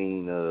know what I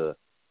mean,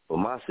 for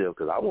myself,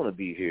 because I want to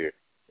be here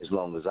as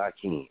long as I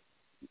can.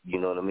 You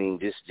know what I mean?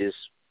 Just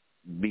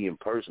being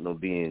personal,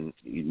 being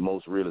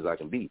most real as I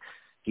can be,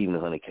 keeping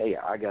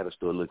 100K, I got to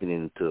start looking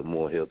into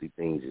more healthy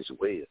things as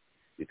well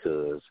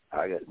because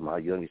I got my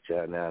youngest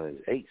child now is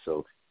 8,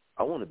 so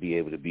I want to be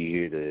able to be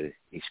here to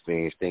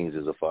experience things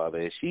as a father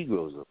as she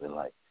grows up in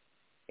life.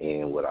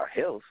 And with our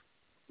health,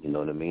 you know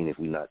what I mean, if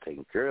we're not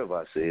taking care of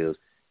ourselves,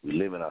 we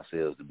limit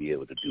ourselves to be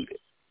able to do that.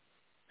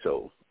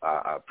 So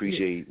I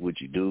appreciate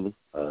what you do.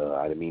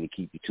 I didn't mean to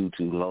keep you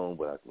too long,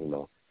 but,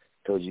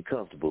 told you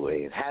comfortable.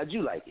 And how'd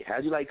you like it?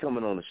 How'd you like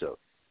coming on the show?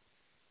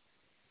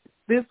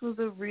 This was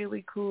a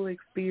really cool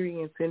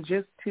experience. And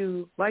just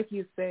to, like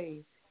you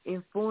say,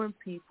 inform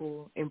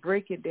people and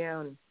break it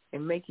down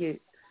and make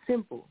it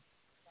simple.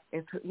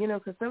 And,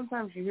 because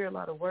sometimes you hear a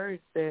lot of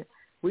words that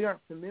we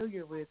aren't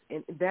familiar with,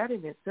 and that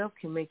in itself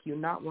can make you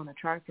not want to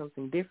try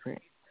something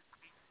different.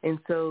 And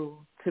so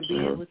to be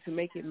able to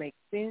make it make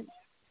sense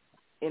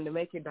and to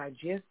make it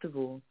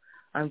digestible,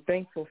 I'm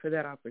thankful for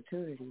that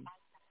opportunity.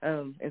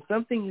 And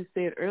something you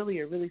said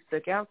earlier really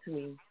stuck out to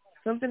me,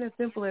 something as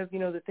simple as,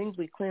 the things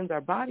we cleanse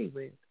our body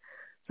with.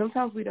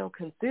 Sometimes we don't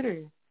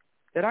consider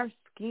that our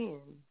skin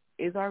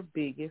is our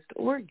biggest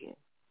organ.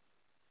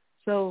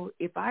 So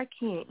if I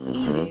can't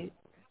eat it,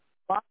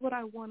 why would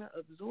I want to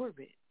absorb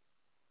it?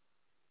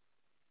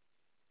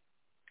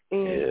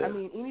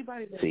 And,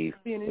 anybody that's See,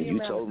 been when you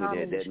told me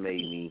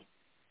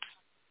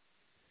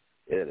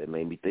that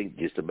made me think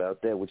just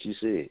about that, what you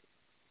said.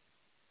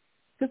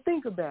 To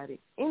think about it,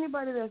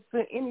 anybody that's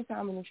spent any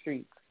time in the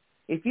streets,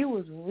 if you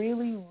was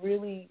really,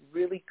 really,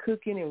 really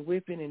cooking and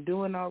whipping and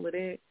doing all of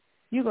that,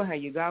 you're going to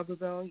have your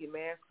goggles on, your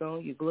mask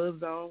on, your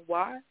gloves on.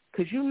 Why?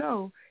 Because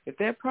if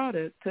that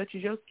product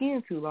touches your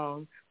skin too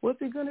long,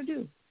 what's it going to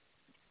do?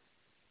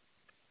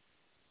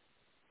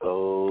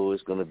 Oh,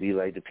 it's going to be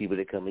like the people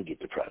that come and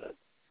get the product.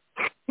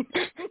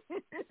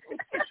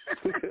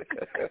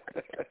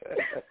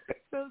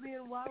 So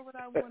then why would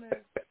I want to,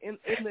 in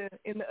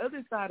the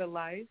other side of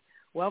life,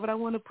 why would I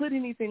want to put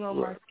anything on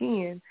my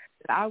skin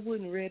that I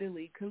wouldn't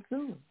readily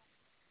consume?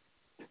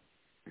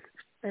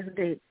 That's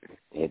deep.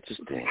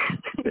 Interesting.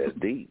 That's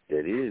deep.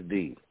 That is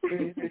deep.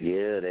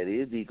 Yeah, that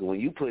is deep. When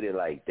you put it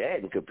like that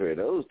and compare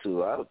those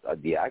two, I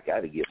got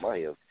to get my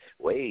health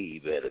way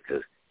better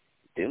because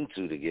them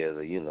two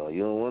together, you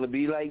don't want to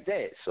be like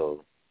that.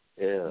 So,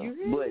 yeah.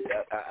 But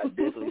I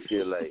definitely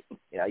feel like,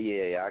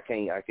 I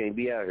can't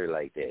be out here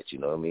like that. You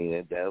know what I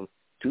mean? That's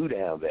too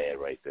down bad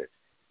right there.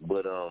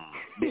 But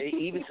they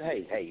even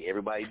say, hey,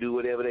 everybody do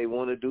whatever they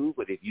want to do.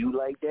 But if you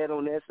like that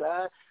on that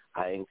side,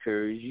 I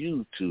encourage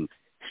you to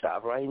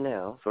stop right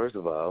now, first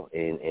of all,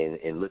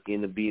 and look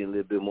into being a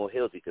little bit more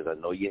healthy because I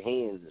know your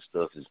hands and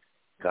stuff is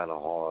kind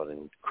of hard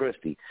and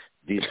crusty.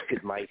 This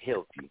might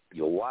help you.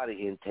 Your water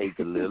intake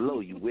a little low.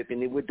 You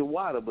whipping it with the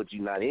water, but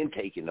you're not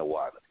intaking the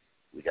water.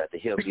 We got to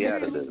help you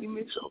out a little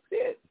bit. So,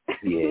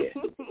 yeah.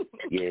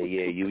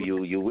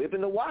 You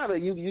whipping the water.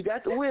 You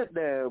got the whip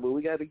down, but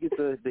we got to get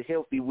the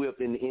healthy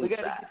whip in the inside. We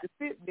got to get the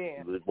sip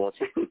down.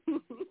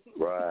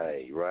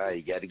 Right.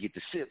 You got to get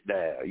the sip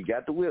down. You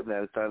got the whip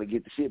now. It's time to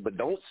get the sip, but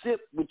don't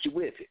sip with your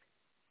whip.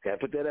 Got to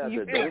put that out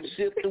there. Don't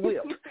sip the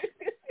whip.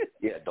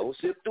 Yeah, don't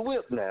sip the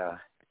whip now.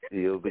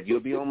 Because you'll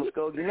be on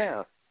Muskogee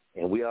now,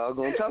 and we all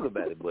going to talk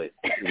about it, but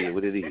it is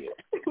what it is.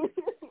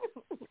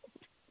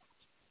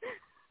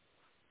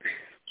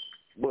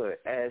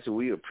 But as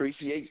we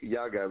appreciate you,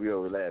 y'all got me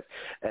over laugh.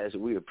 As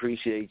we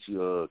appreciate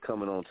you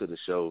coming on to the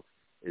show,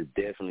 it's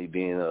definitely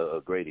been a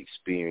great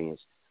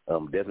experience.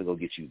 Definitely gonna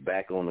get you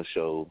back on the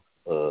show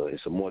and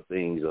some more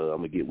things I'm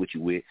going to get with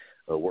you with,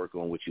 work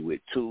on with you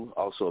with too.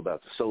 Also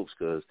about the soaps,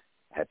 because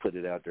I had put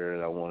it out there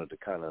and I wanted to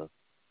kind of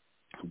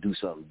do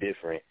something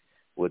different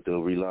with the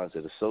relaunch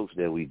of the soaps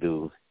that we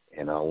do,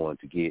 and I wanted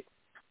to get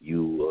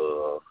you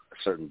a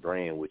certain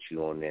brand with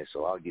you on that.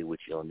 So I'll get with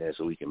you on that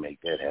so we can make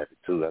that happen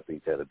too. I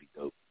think that'll be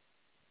dope.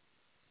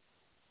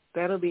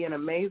 That'll be an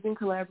amazing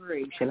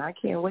collaboration. I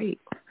can't wait.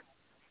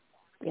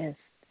 Yes.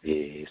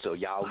 Yeah, so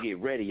y'all get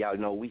ready. Y'all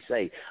know we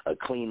say a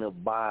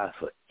cleanup buy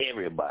for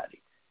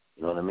everybody.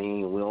 You know what I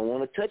mean? We don't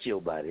want to touch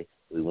your body.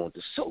 We want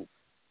the soap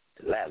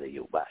to lather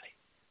your body.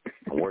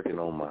 I'm working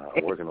on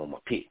my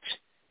pitch.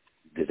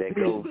 Did that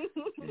go?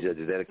 Is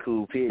that a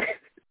cool pitch?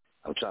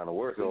 I'm trying to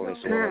work on it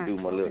so when I do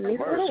my little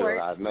commercial,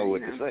 I know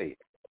what to say.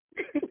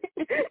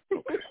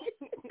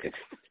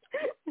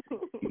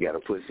 You got to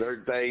put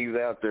certain things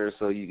out there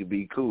so you can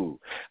be cool.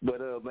 But,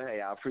 man,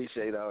 hey, I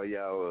appreciate all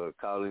y'all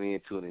calling in,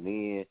 tuning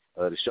in.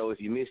 The show, if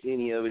you missed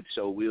any of it, the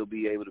show will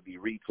be able to be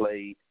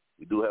replayed.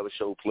 We do have a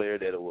show player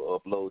that will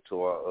upload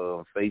to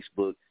our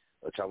Facebook,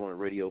 Chop On It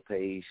radio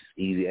page.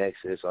 Easy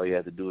access. All you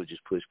have to do is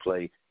just push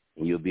play,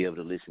 and you'll be able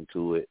to listen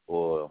to it.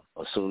 Or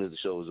as soon as the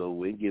show is over,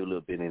 we'll give a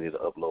little bit and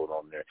it'll upload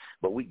on there.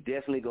 But we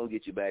definitely going to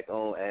get you back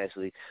on,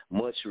 Ashley.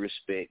 Much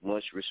respect,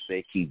 much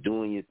respect. Keep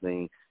doing your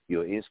thing,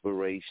 your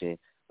inspiration.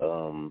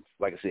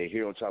 Like I said,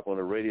 here on Chop On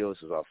the Radio,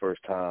 this is our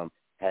first time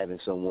having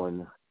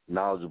someone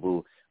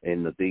knowledgeable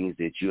in the things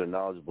that you're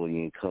knowledgeable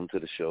in come to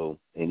the show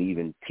and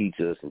even teach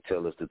us and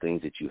tell us the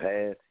things that you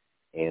have.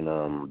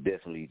 And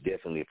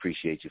definitely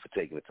appreciate you for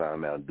taking the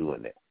time out and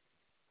doing that.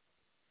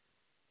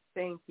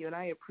 Thank you, and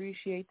I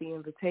appreciate the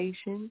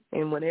invitation.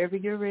 And whenever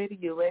you're ready,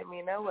 you let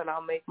me know, and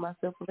I'll make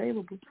myself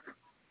available.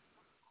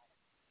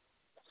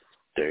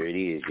 There it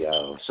is,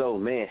 y'all. So,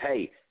 man,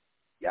 hey,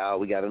 y'all,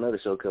 we got another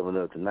show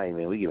coming up tonight,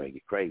 man. We can make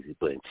it crazy.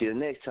 But until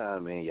next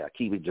time, man, y'all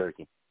keep it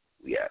jerking.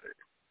 We out here.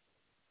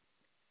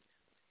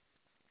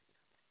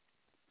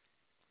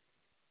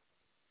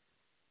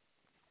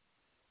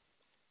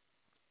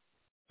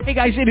 Hey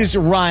guys, it is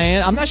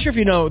Ryan. I'm not sure if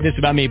you know this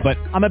about me, but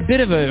I'm a bit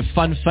of a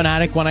fun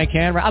fanatic when I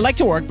can. I like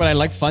to work, but I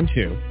like fun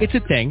too. It's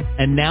a thing.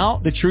 And now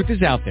the truth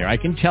is out there. I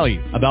can tell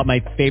you about my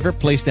favorite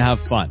place to have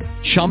fun.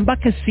 Chumba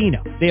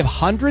Casino. They have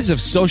hundreds of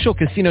social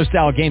casino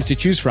style games to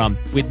choose from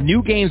with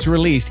new games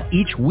released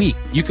each week.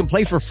 You can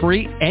play for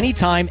free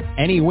anytime,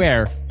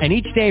 anywhere. And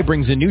each day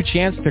brings a new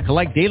chance to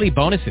collect daily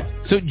bonuses.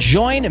 So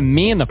join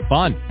me in the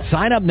fun.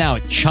 Sign up now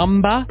at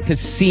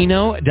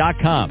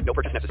ChumbaCasino.com. No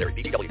purchase necessary.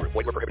 VGW Group.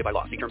 Void where prohibited by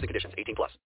law. See terms and conditions. 18+.